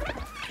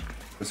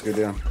 Let's go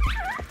down.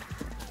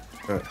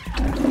 Alright.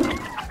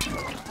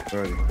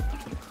 Alrighty.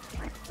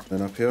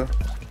 Then up here.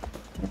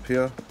 Up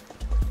here.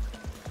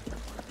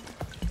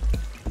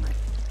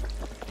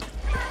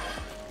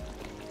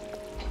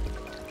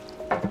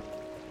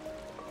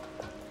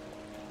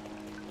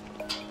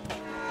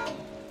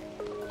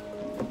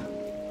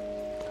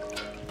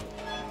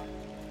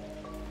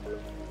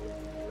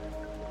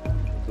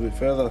 A bit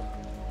further.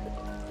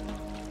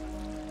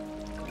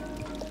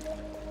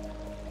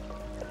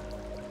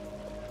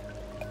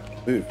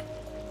 Move.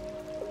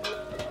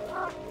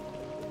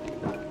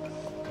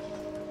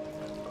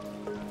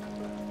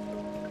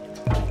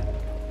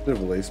 Bit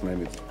of release,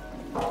 maybe.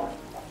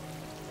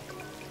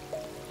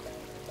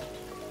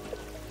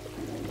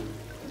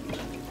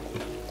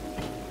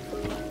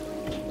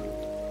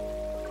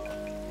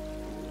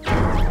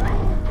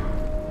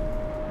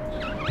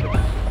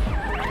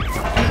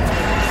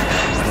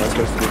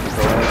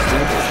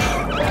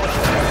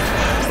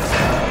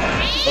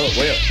 Oh,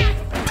 way up.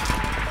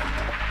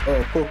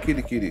 Oh, poor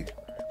kitty.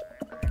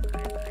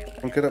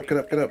 Oh, get up.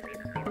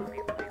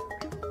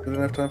 We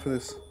don't have time for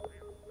this.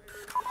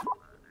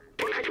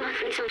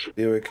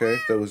 You okay?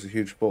 That was a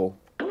huge fall.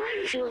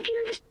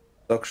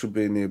 Duck should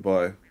be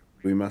nearby.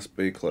 We must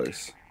be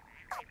close.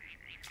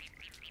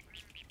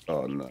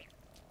 Oh no.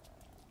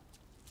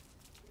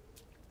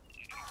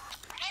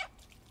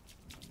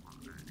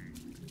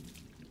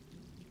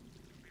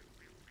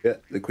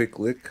 Get the quick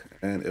lick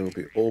and it'll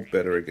be all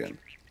better again.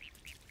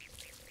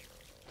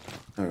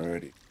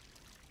 Alrighty.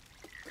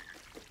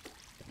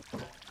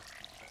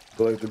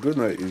 So like the good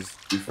note is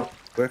we've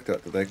worked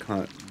out that they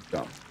can't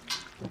jump.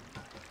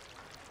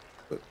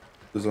 But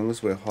as long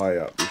as we're high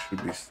up, we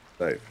should be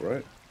safe,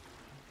 right?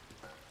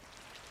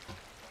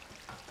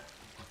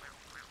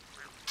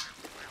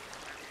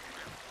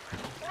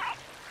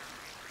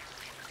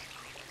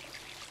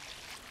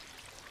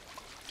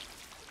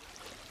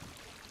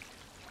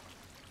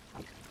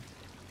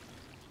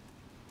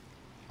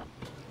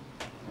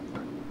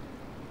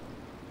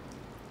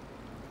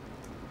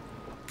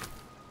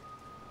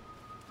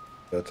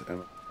 That's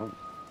Emma. Oh.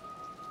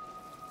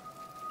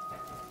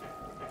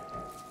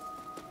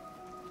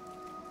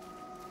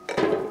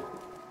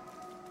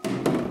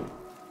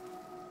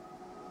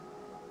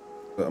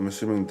 So I'm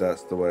assuming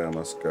that's the way I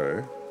must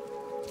go.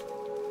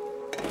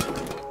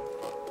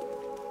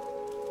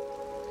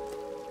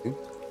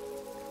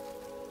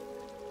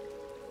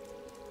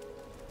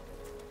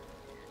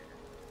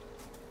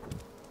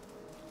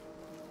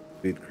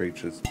 Speed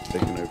creatures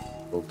taking over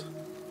the world.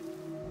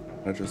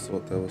 I just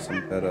thought that was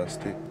some badass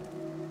stick.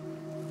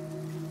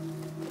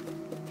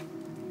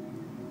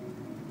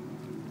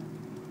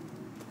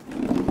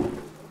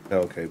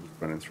 Power cable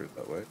running through it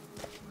that way.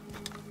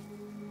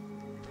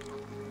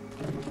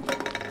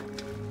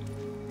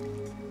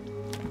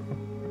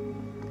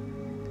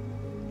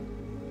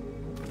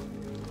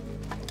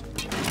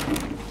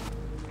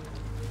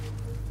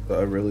 But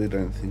I really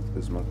don't think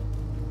there's much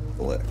to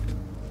collect.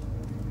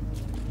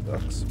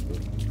 Ducks.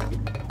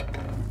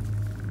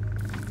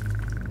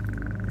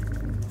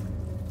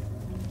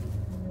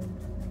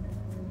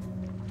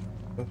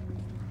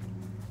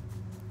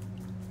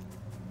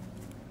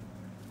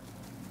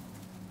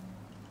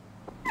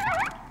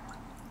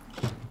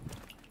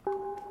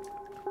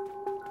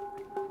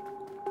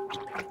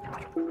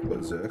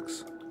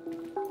 Zerks.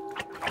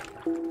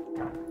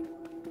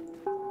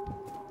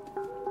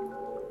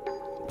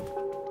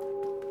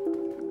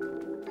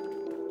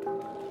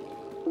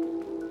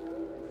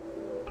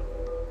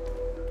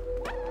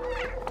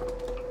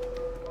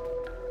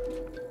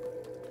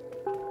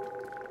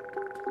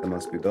 That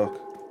must be Doc.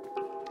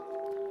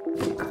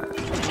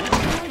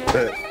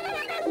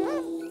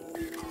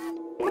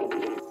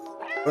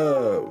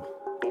 Whoa!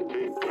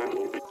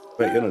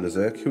 Wait, you're not a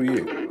Zerk. Who are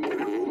you?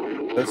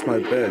 That's my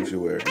badge you're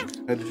wearing.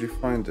 How did you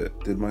find it?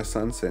 Did my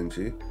son send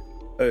you?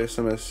 Oh,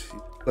 SMS,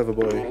 clever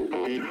boy.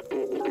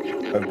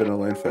 I've been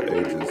alone for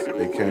ages.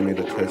 They came here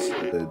to test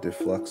the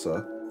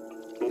defluxer,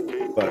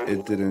 but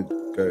it didn't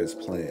go as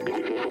planned.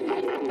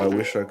 I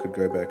wish I could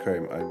go back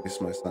home. I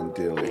miss my son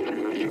dearly.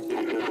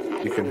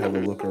 You can have a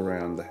look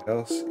around the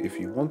house if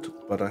you want,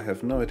 but I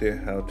have no idea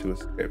how to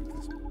escape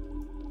this.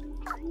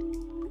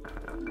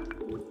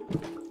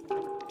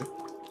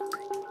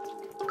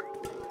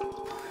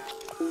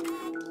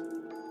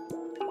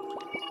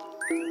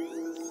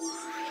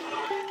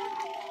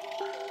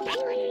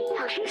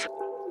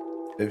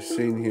 They've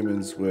seen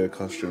humans wear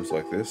costumes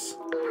like this.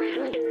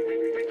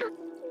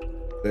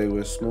 They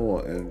were small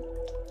and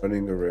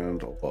running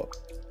around a lot,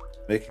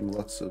 making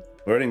lots of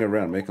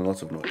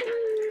noise.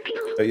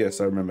 Oh yes,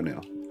 I remember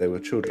now. They were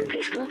children.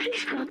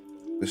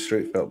 The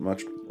street felt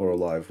much more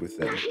alive with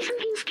them.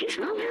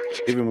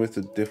 Even with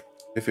the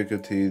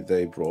difficulty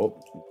they brought,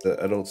 the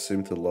adults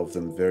seemed to love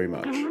them very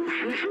much.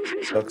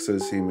 Duck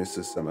says he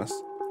misses Samus.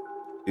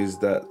 Is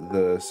that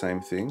the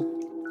same thing?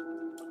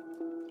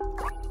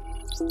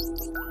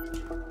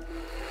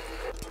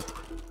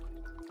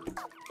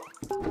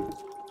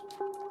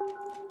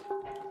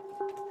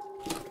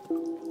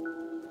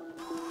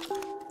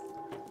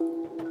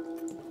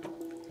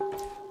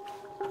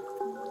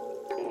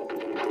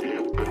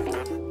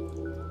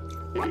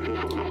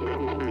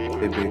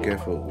 Be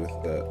careful with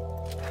that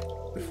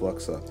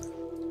defluxer.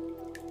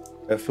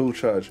 At full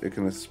charge, it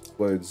can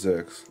explode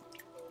Zerks.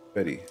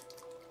 Betty.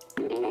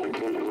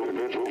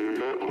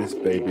 This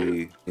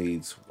baby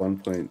needs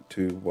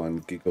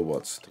 1.21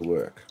 gigawatts to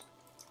work.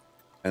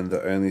 And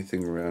the only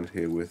thing around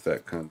here with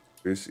that kind of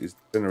boost is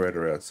the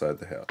generator outside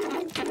the house.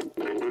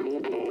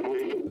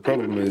 The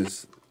problem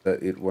is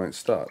that it won't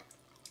start.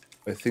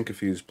 I think a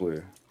fuse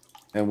blew.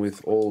 And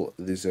with all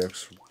the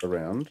Zerks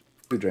around,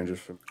 too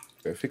dangerous for me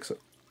to go fix it.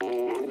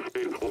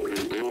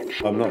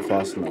 I'm not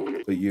fast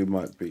enough, but you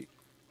might be.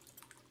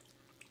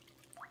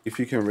 If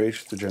you can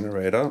reach the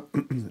generator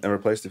and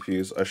replace the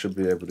fuse, I should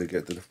be able to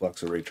get the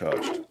defluxer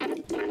recharged.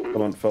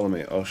 Come on, follow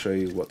me. I'll show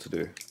you what to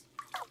do.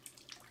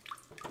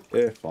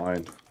 Yeah,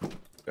 fine.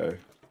 Go.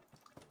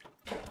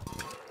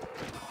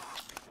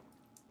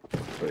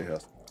 Sorry,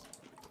 house.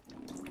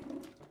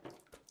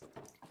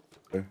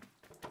 Go.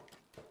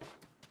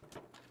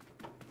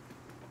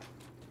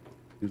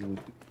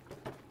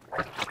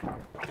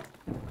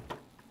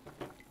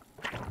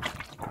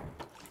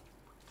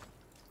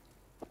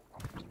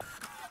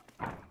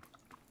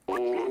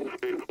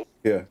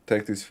 Yeah,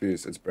 take this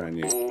fuse, it's brand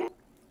new.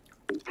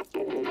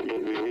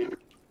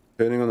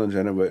 Turning on the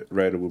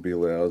generator will be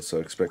loud, so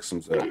expect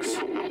some Zerks.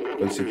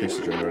 Once you fix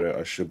the generator,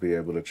 I should be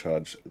able to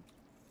charge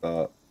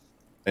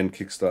and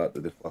kickstart the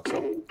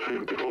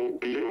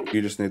defluxer.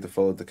 You just need to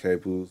follow the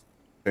cables,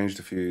 change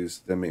the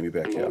fuse, then meet me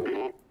back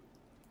here.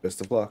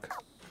 Best of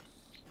luck.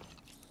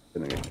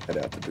 Then I head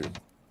out to do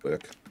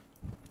work.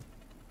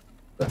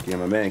 Lucky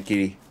I'm a man,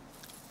 kitty.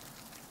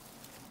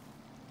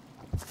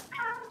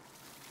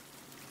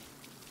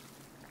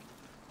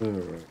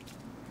 Alright.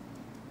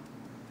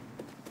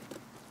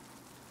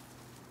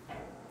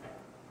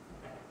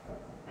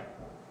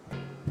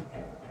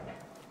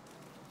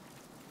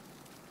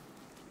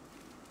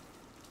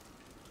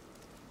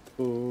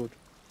 Good.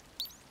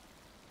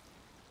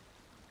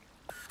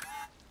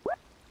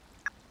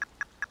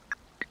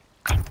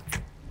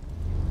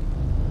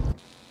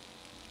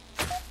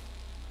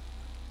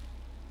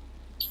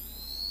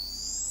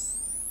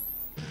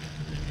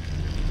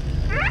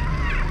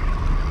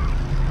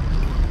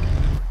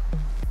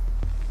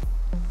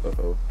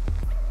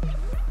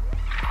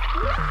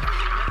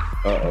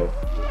 Uh-oh.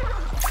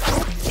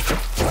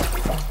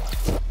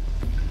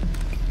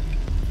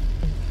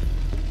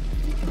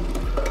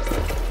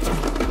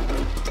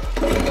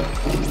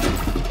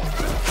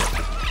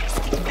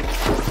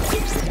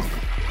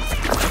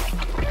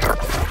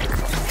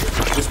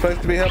 You're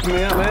supposed to be helping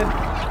me out, man.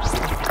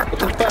 What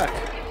the fuck?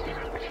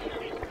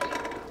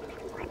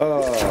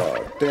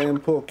 Oh, damn,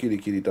 poor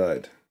kitty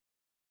died.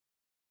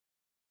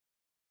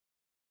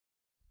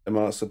 Am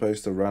I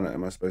supposed to run it?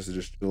 Am I supposed to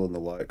just chill in the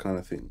light kind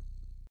of thing?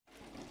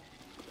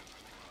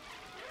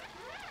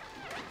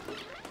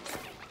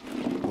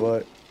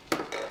 What?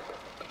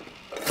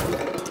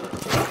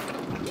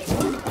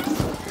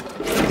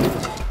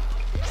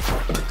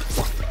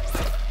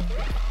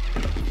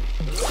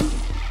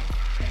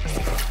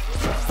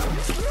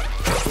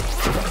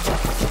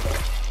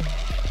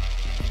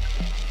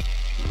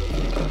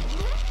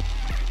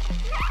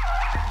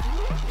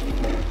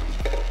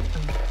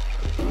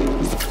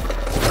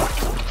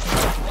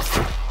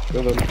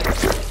 Kill him.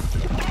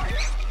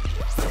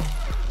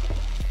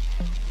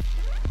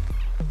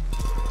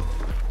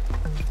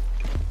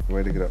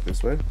 Way to get up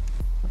this way.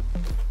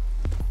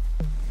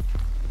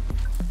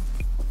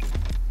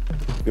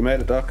 You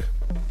made it, Doc.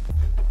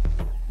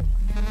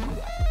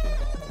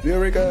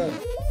 Eureka!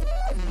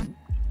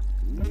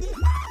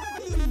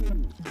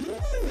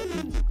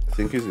 I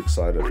think he's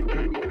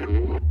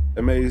excited.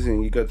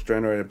 Amazing, you got the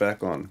generator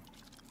back on.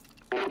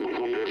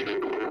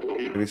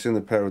 Have you seen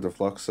the power of the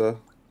Fluxer?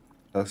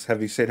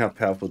 Have you seen how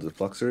powerful the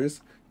Fluxer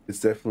is? It's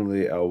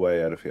definitely our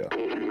way out of here.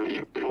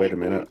 Wait a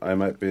minute, I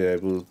might be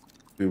able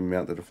to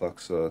mount the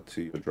Defluxer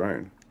to your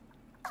drone.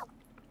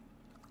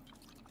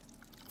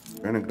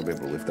 Drone ain't gonna be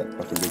able to lift that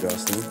fucking big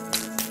ass thing.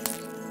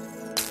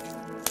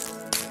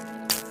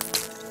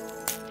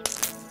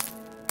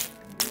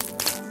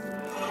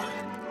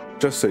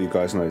 Just so you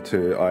guys know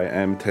too, I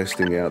am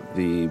testing out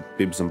the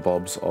bibs and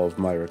bobs of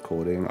my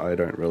recording. I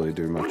don't really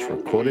do much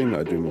recording,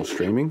 I do more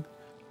streaming.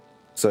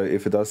 So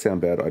if it does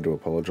sound bad, I do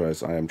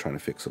apologize. I am trying to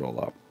fix it all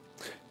up.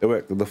 It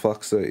worked. The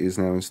Defluxer is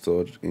now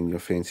installed in your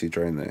fancy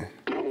drone there.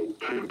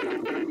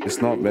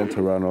 It's not meant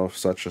to run off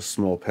such a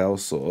small power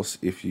source.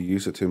 If you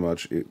use it too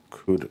much, it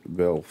could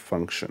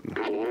malfunction.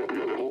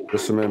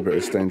 Just remember,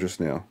 it's dangerous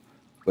now.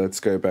 Let's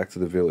go back to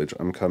the village.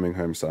 I'm coming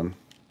home, son.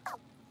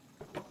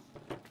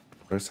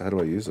 So how do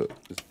I use it?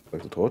 Just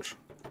like the torch?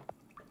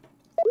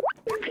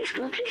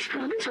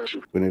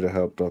 We need to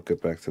help Doc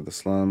get back to the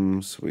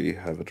slums. We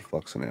have a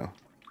Defluxer now.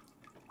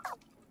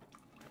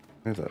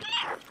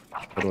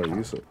 How do I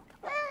use it?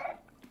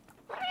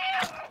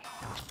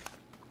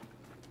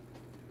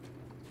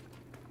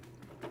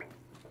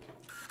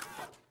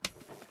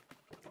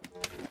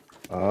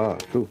 Ah,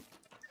 cool.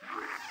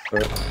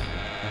 Alright.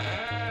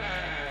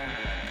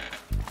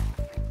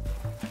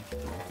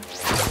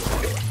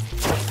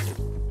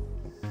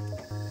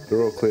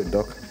 You're all clear,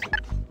 Doc.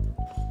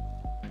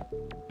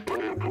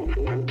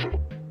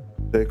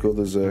 Take all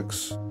the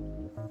Zerks.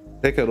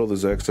 Take out all the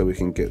Zerks so we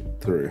can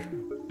get through.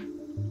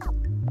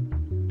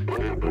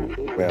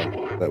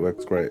 Wow, that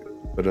works great.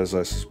 But as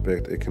I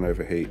suspect, it can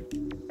overheat.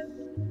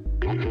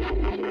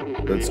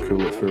 Let's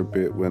cool it for a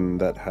bit. When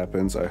that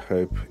happens, I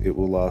hope it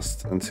will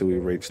last until we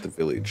reach the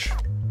village.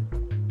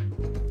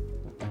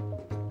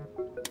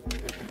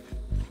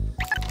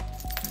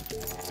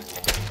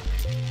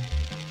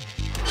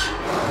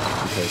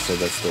 Okay, so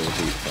that's the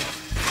heat part.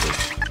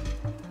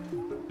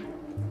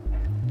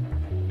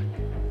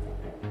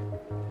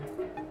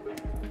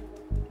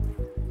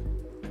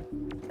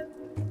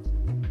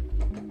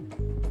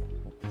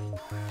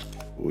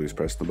 Always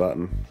press the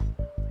button.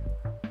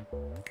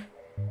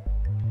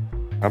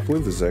 I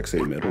believe the Zerks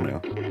eat metal now.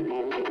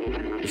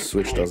 The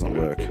switch doesn't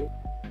work.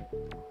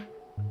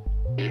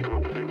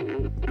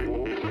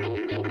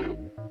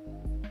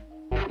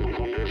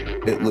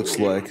 It looks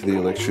like the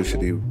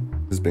electricity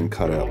has been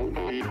cut out.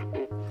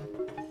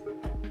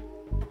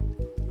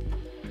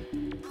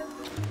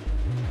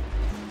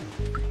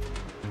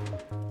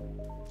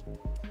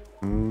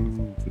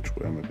 Which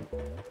way am I going?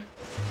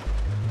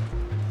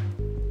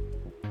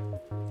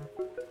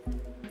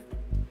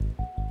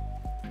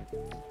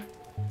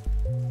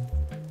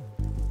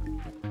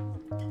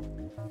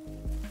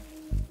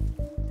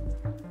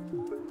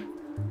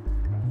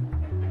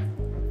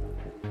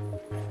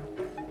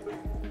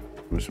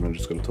 I'm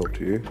just going to talk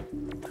to you.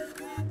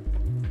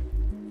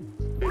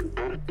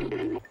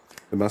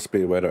 There must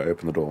be a way to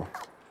open the door.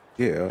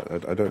 Yeah,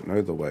 I don't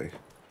know the way.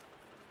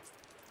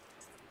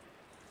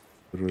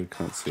 Literally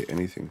can't see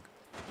anything.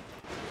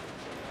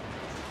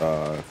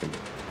 I think...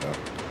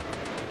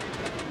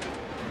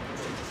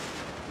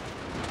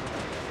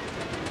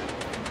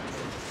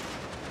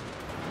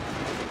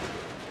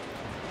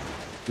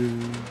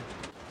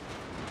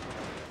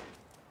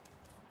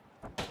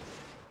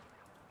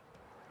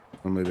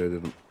 Oh, maybe I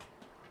didn't.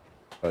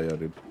 Oh yeah, I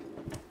did.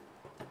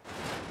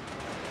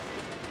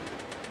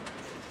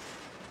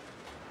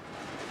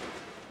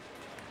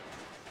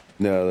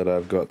 Now that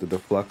I've got the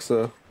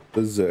Defluxer,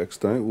 the Zerks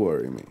don't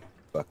worry me.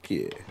 Fuck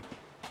yeah.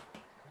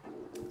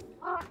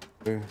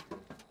 Okay.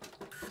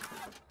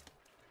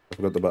 I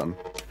forgot the button.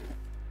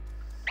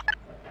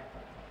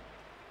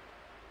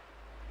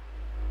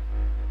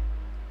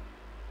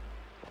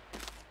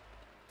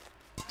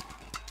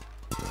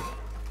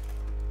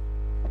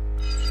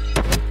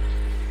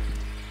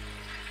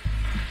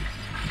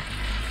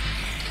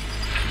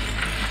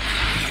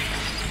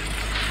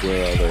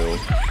 Where are they all?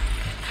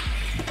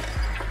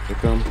 They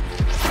come.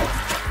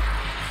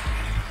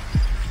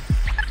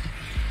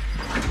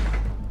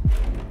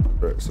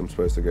 Right, so I'm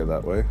supposed to go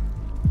that way.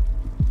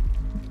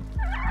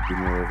 Be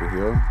more over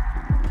here.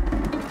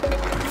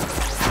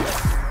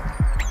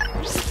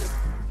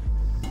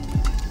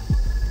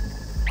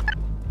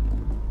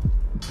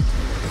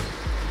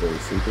 Very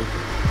simple.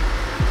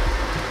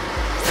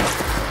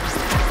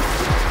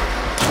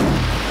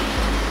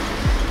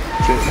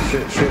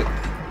 Shit.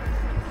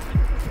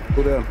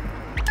 Pull down.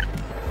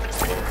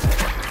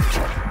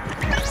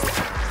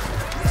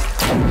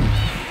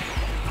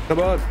 Come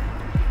on.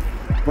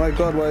 My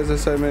God, why is there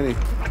so many?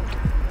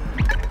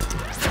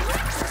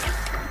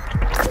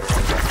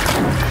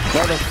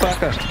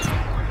 Motherfucker.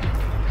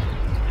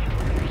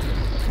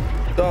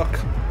 Doc.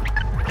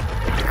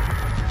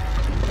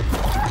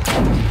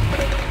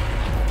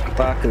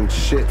 Fucking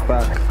shit,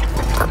 fuck.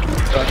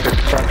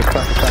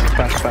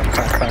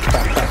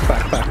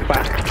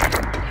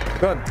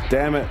 God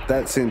damn it,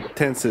 that's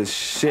intense as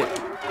shit.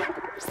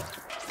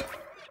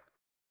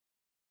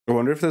 I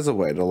wonder if there's a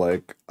way to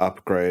like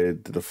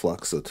upgrade the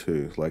defluxer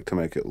too, like to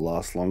make it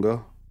last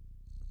longer.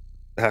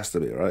 It has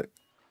to be, right?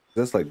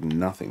 There's like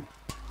nothing.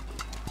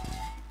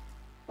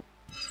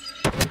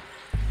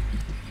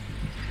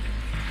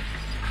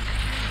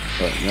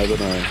 Right,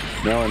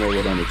 now I know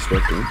what I'm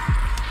expecting.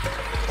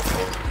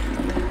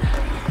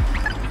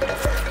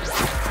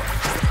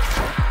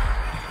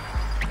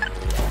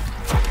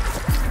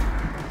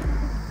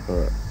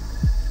 Alright.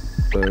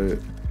 So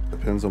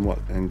depends on what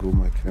angle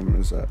my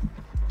camera's at.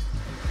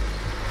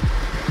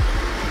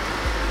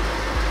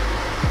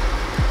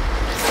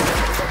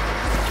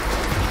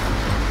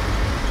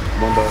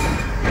 Come on, dog.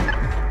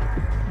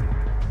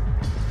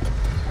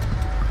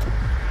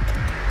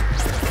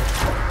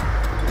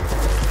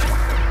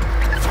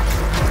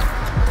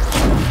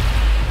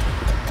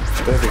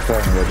 Perfect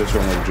timing, I just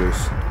ran out of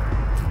juice.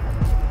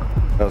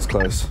 That was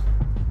close.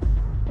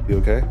 You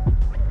okay?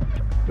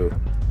 Cool.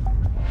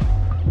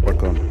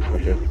 Work on.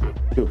 Okay.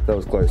 Cool, that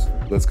was close.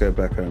 Let's go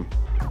back home.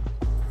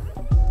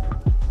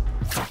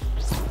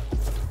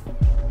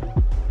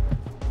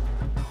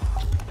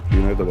 Do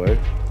you know the way?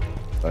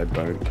 I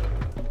don't.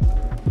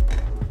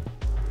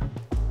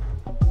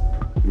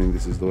 I mean,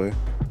 this is the way.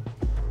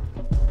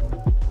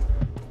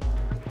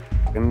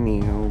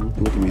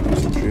 Look at me do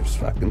some trips,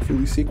 fucking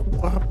fully sick.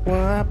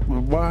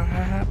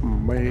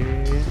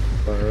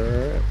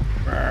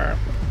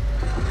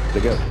 They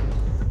go.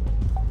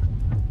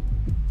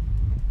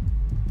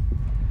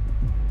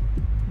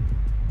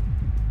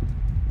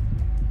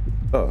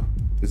 Oh,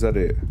 is that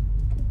it?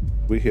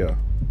 We're here.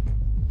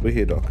 We're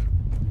here, Doc.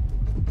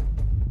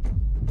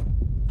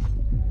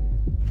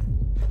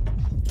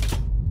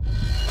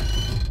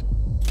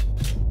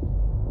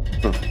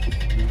 Huh.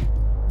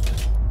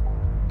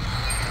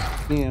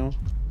 Meow.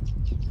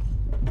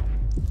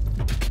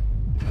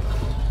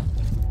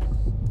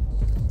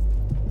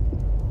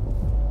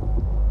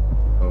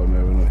 Oh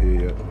no, we're not here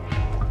yet.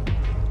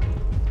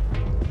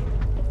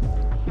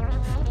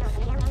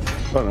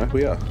 Oh no,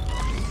 we are.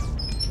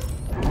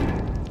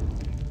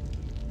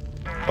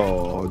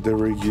 Oh, the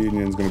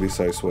reunion's gonna be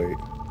so sweet.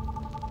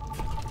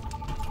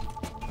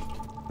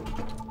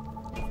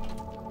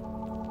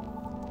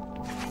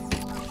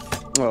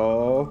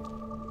 Oh,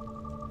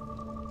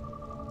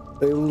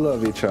 they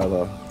love each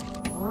other.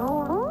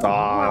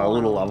 Ah, a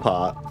little love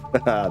heart.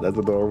 That's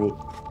adorable.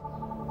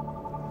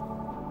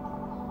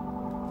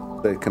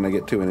 So can I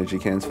get 2 energy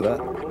cans for that?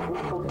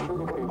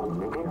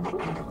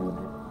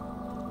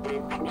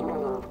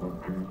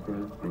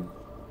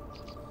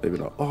 Maybe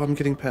not. Oh, I'm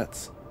getting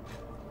pets.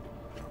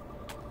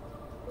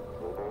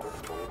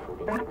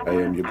 I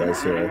am your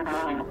guys' hero.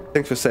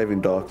 Thanks for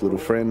saving Dark, little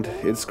friend.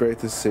 It's great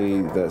to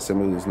see that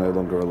Samuel is no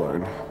longer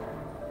alone.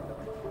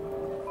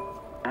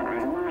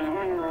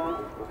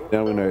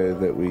 Now we know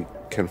that we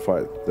can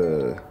fight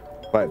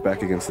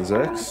back against the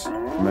Zerks.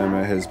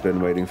 Momo has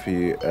been waiting for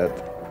you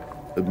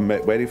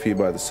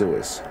by the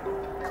sewers.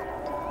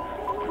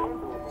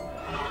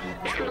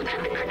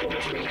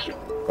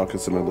 Doc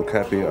and Samuel look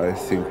happy. I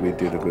think we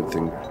did a good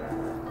thing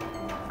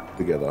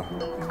together.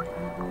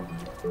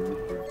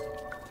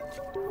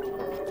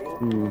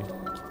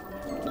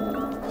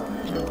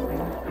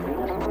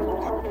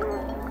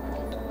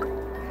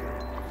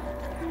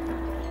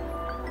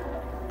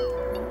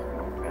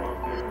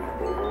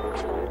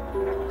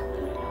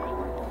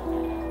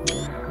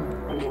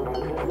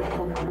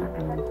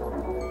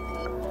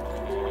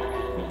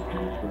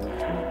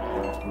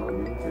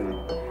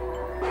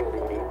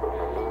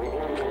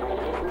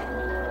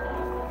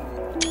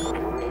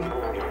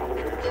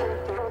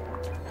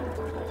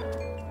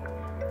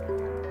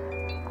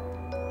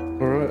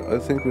 Alright, I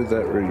think with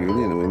that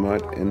reunion we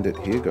might end it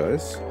here,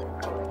 guys.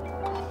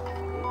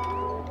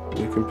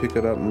 We can pick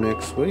it up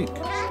next week.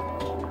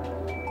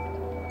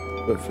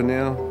 But for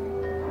now,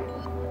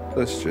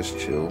 let's just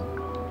chill.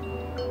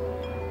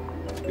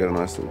 Get a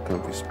nice little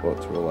comfy spot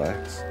to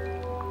relax.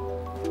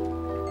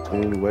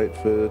 And wait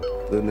for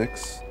the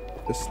next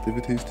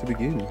festivities to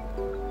begin.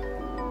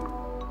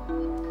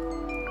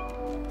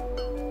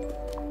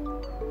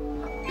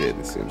 Yeah,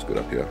 this seems good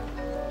up here.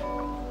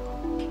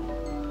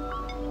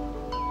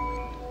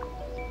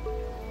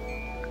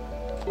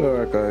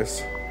 Alright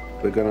guys,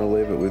 we're gonna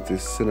leave it with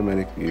this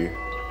cinematic view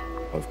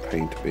of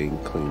paint being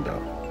cleaned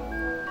up.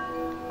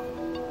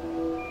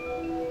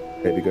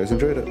 Hope you guys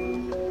enjoyed it.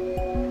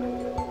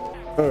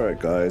 Alright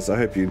guys, I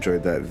hope you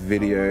enjoyed that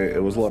video.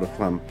 It was a lot of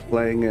fun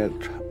playing it.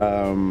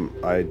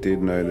 I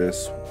did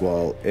notice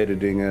while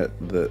editing it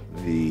that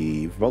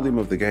the volume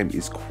of the game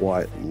is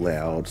quite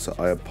loud, so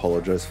I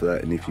apologize for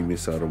that, and if you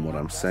miss out on what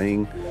I'm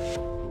saying,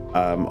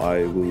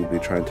 I will be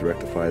trying to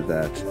rectify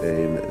that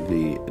in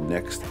the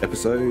next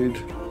episode.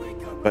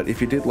 But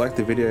if you did like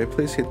the video,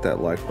 please hit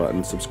that like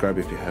button, subscribe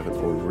if you haven't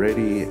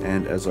already,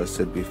 and as I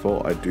said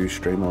before, I do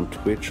stream on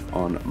Twitch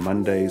on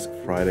Mondays,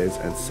 Fridays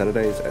and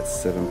Saturdays at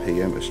 7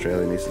 PM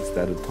Australian Eastern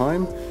Standard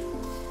Time.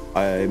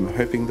 I'm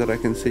hoping that I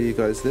can see you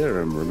guys there,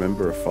 and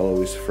remember, a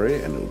follow is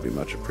free and it will be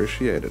much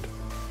appreciated.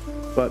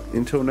 But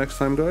until next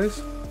time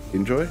guys,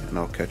 enjoy, and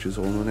I'll catch you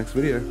all in the next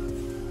video.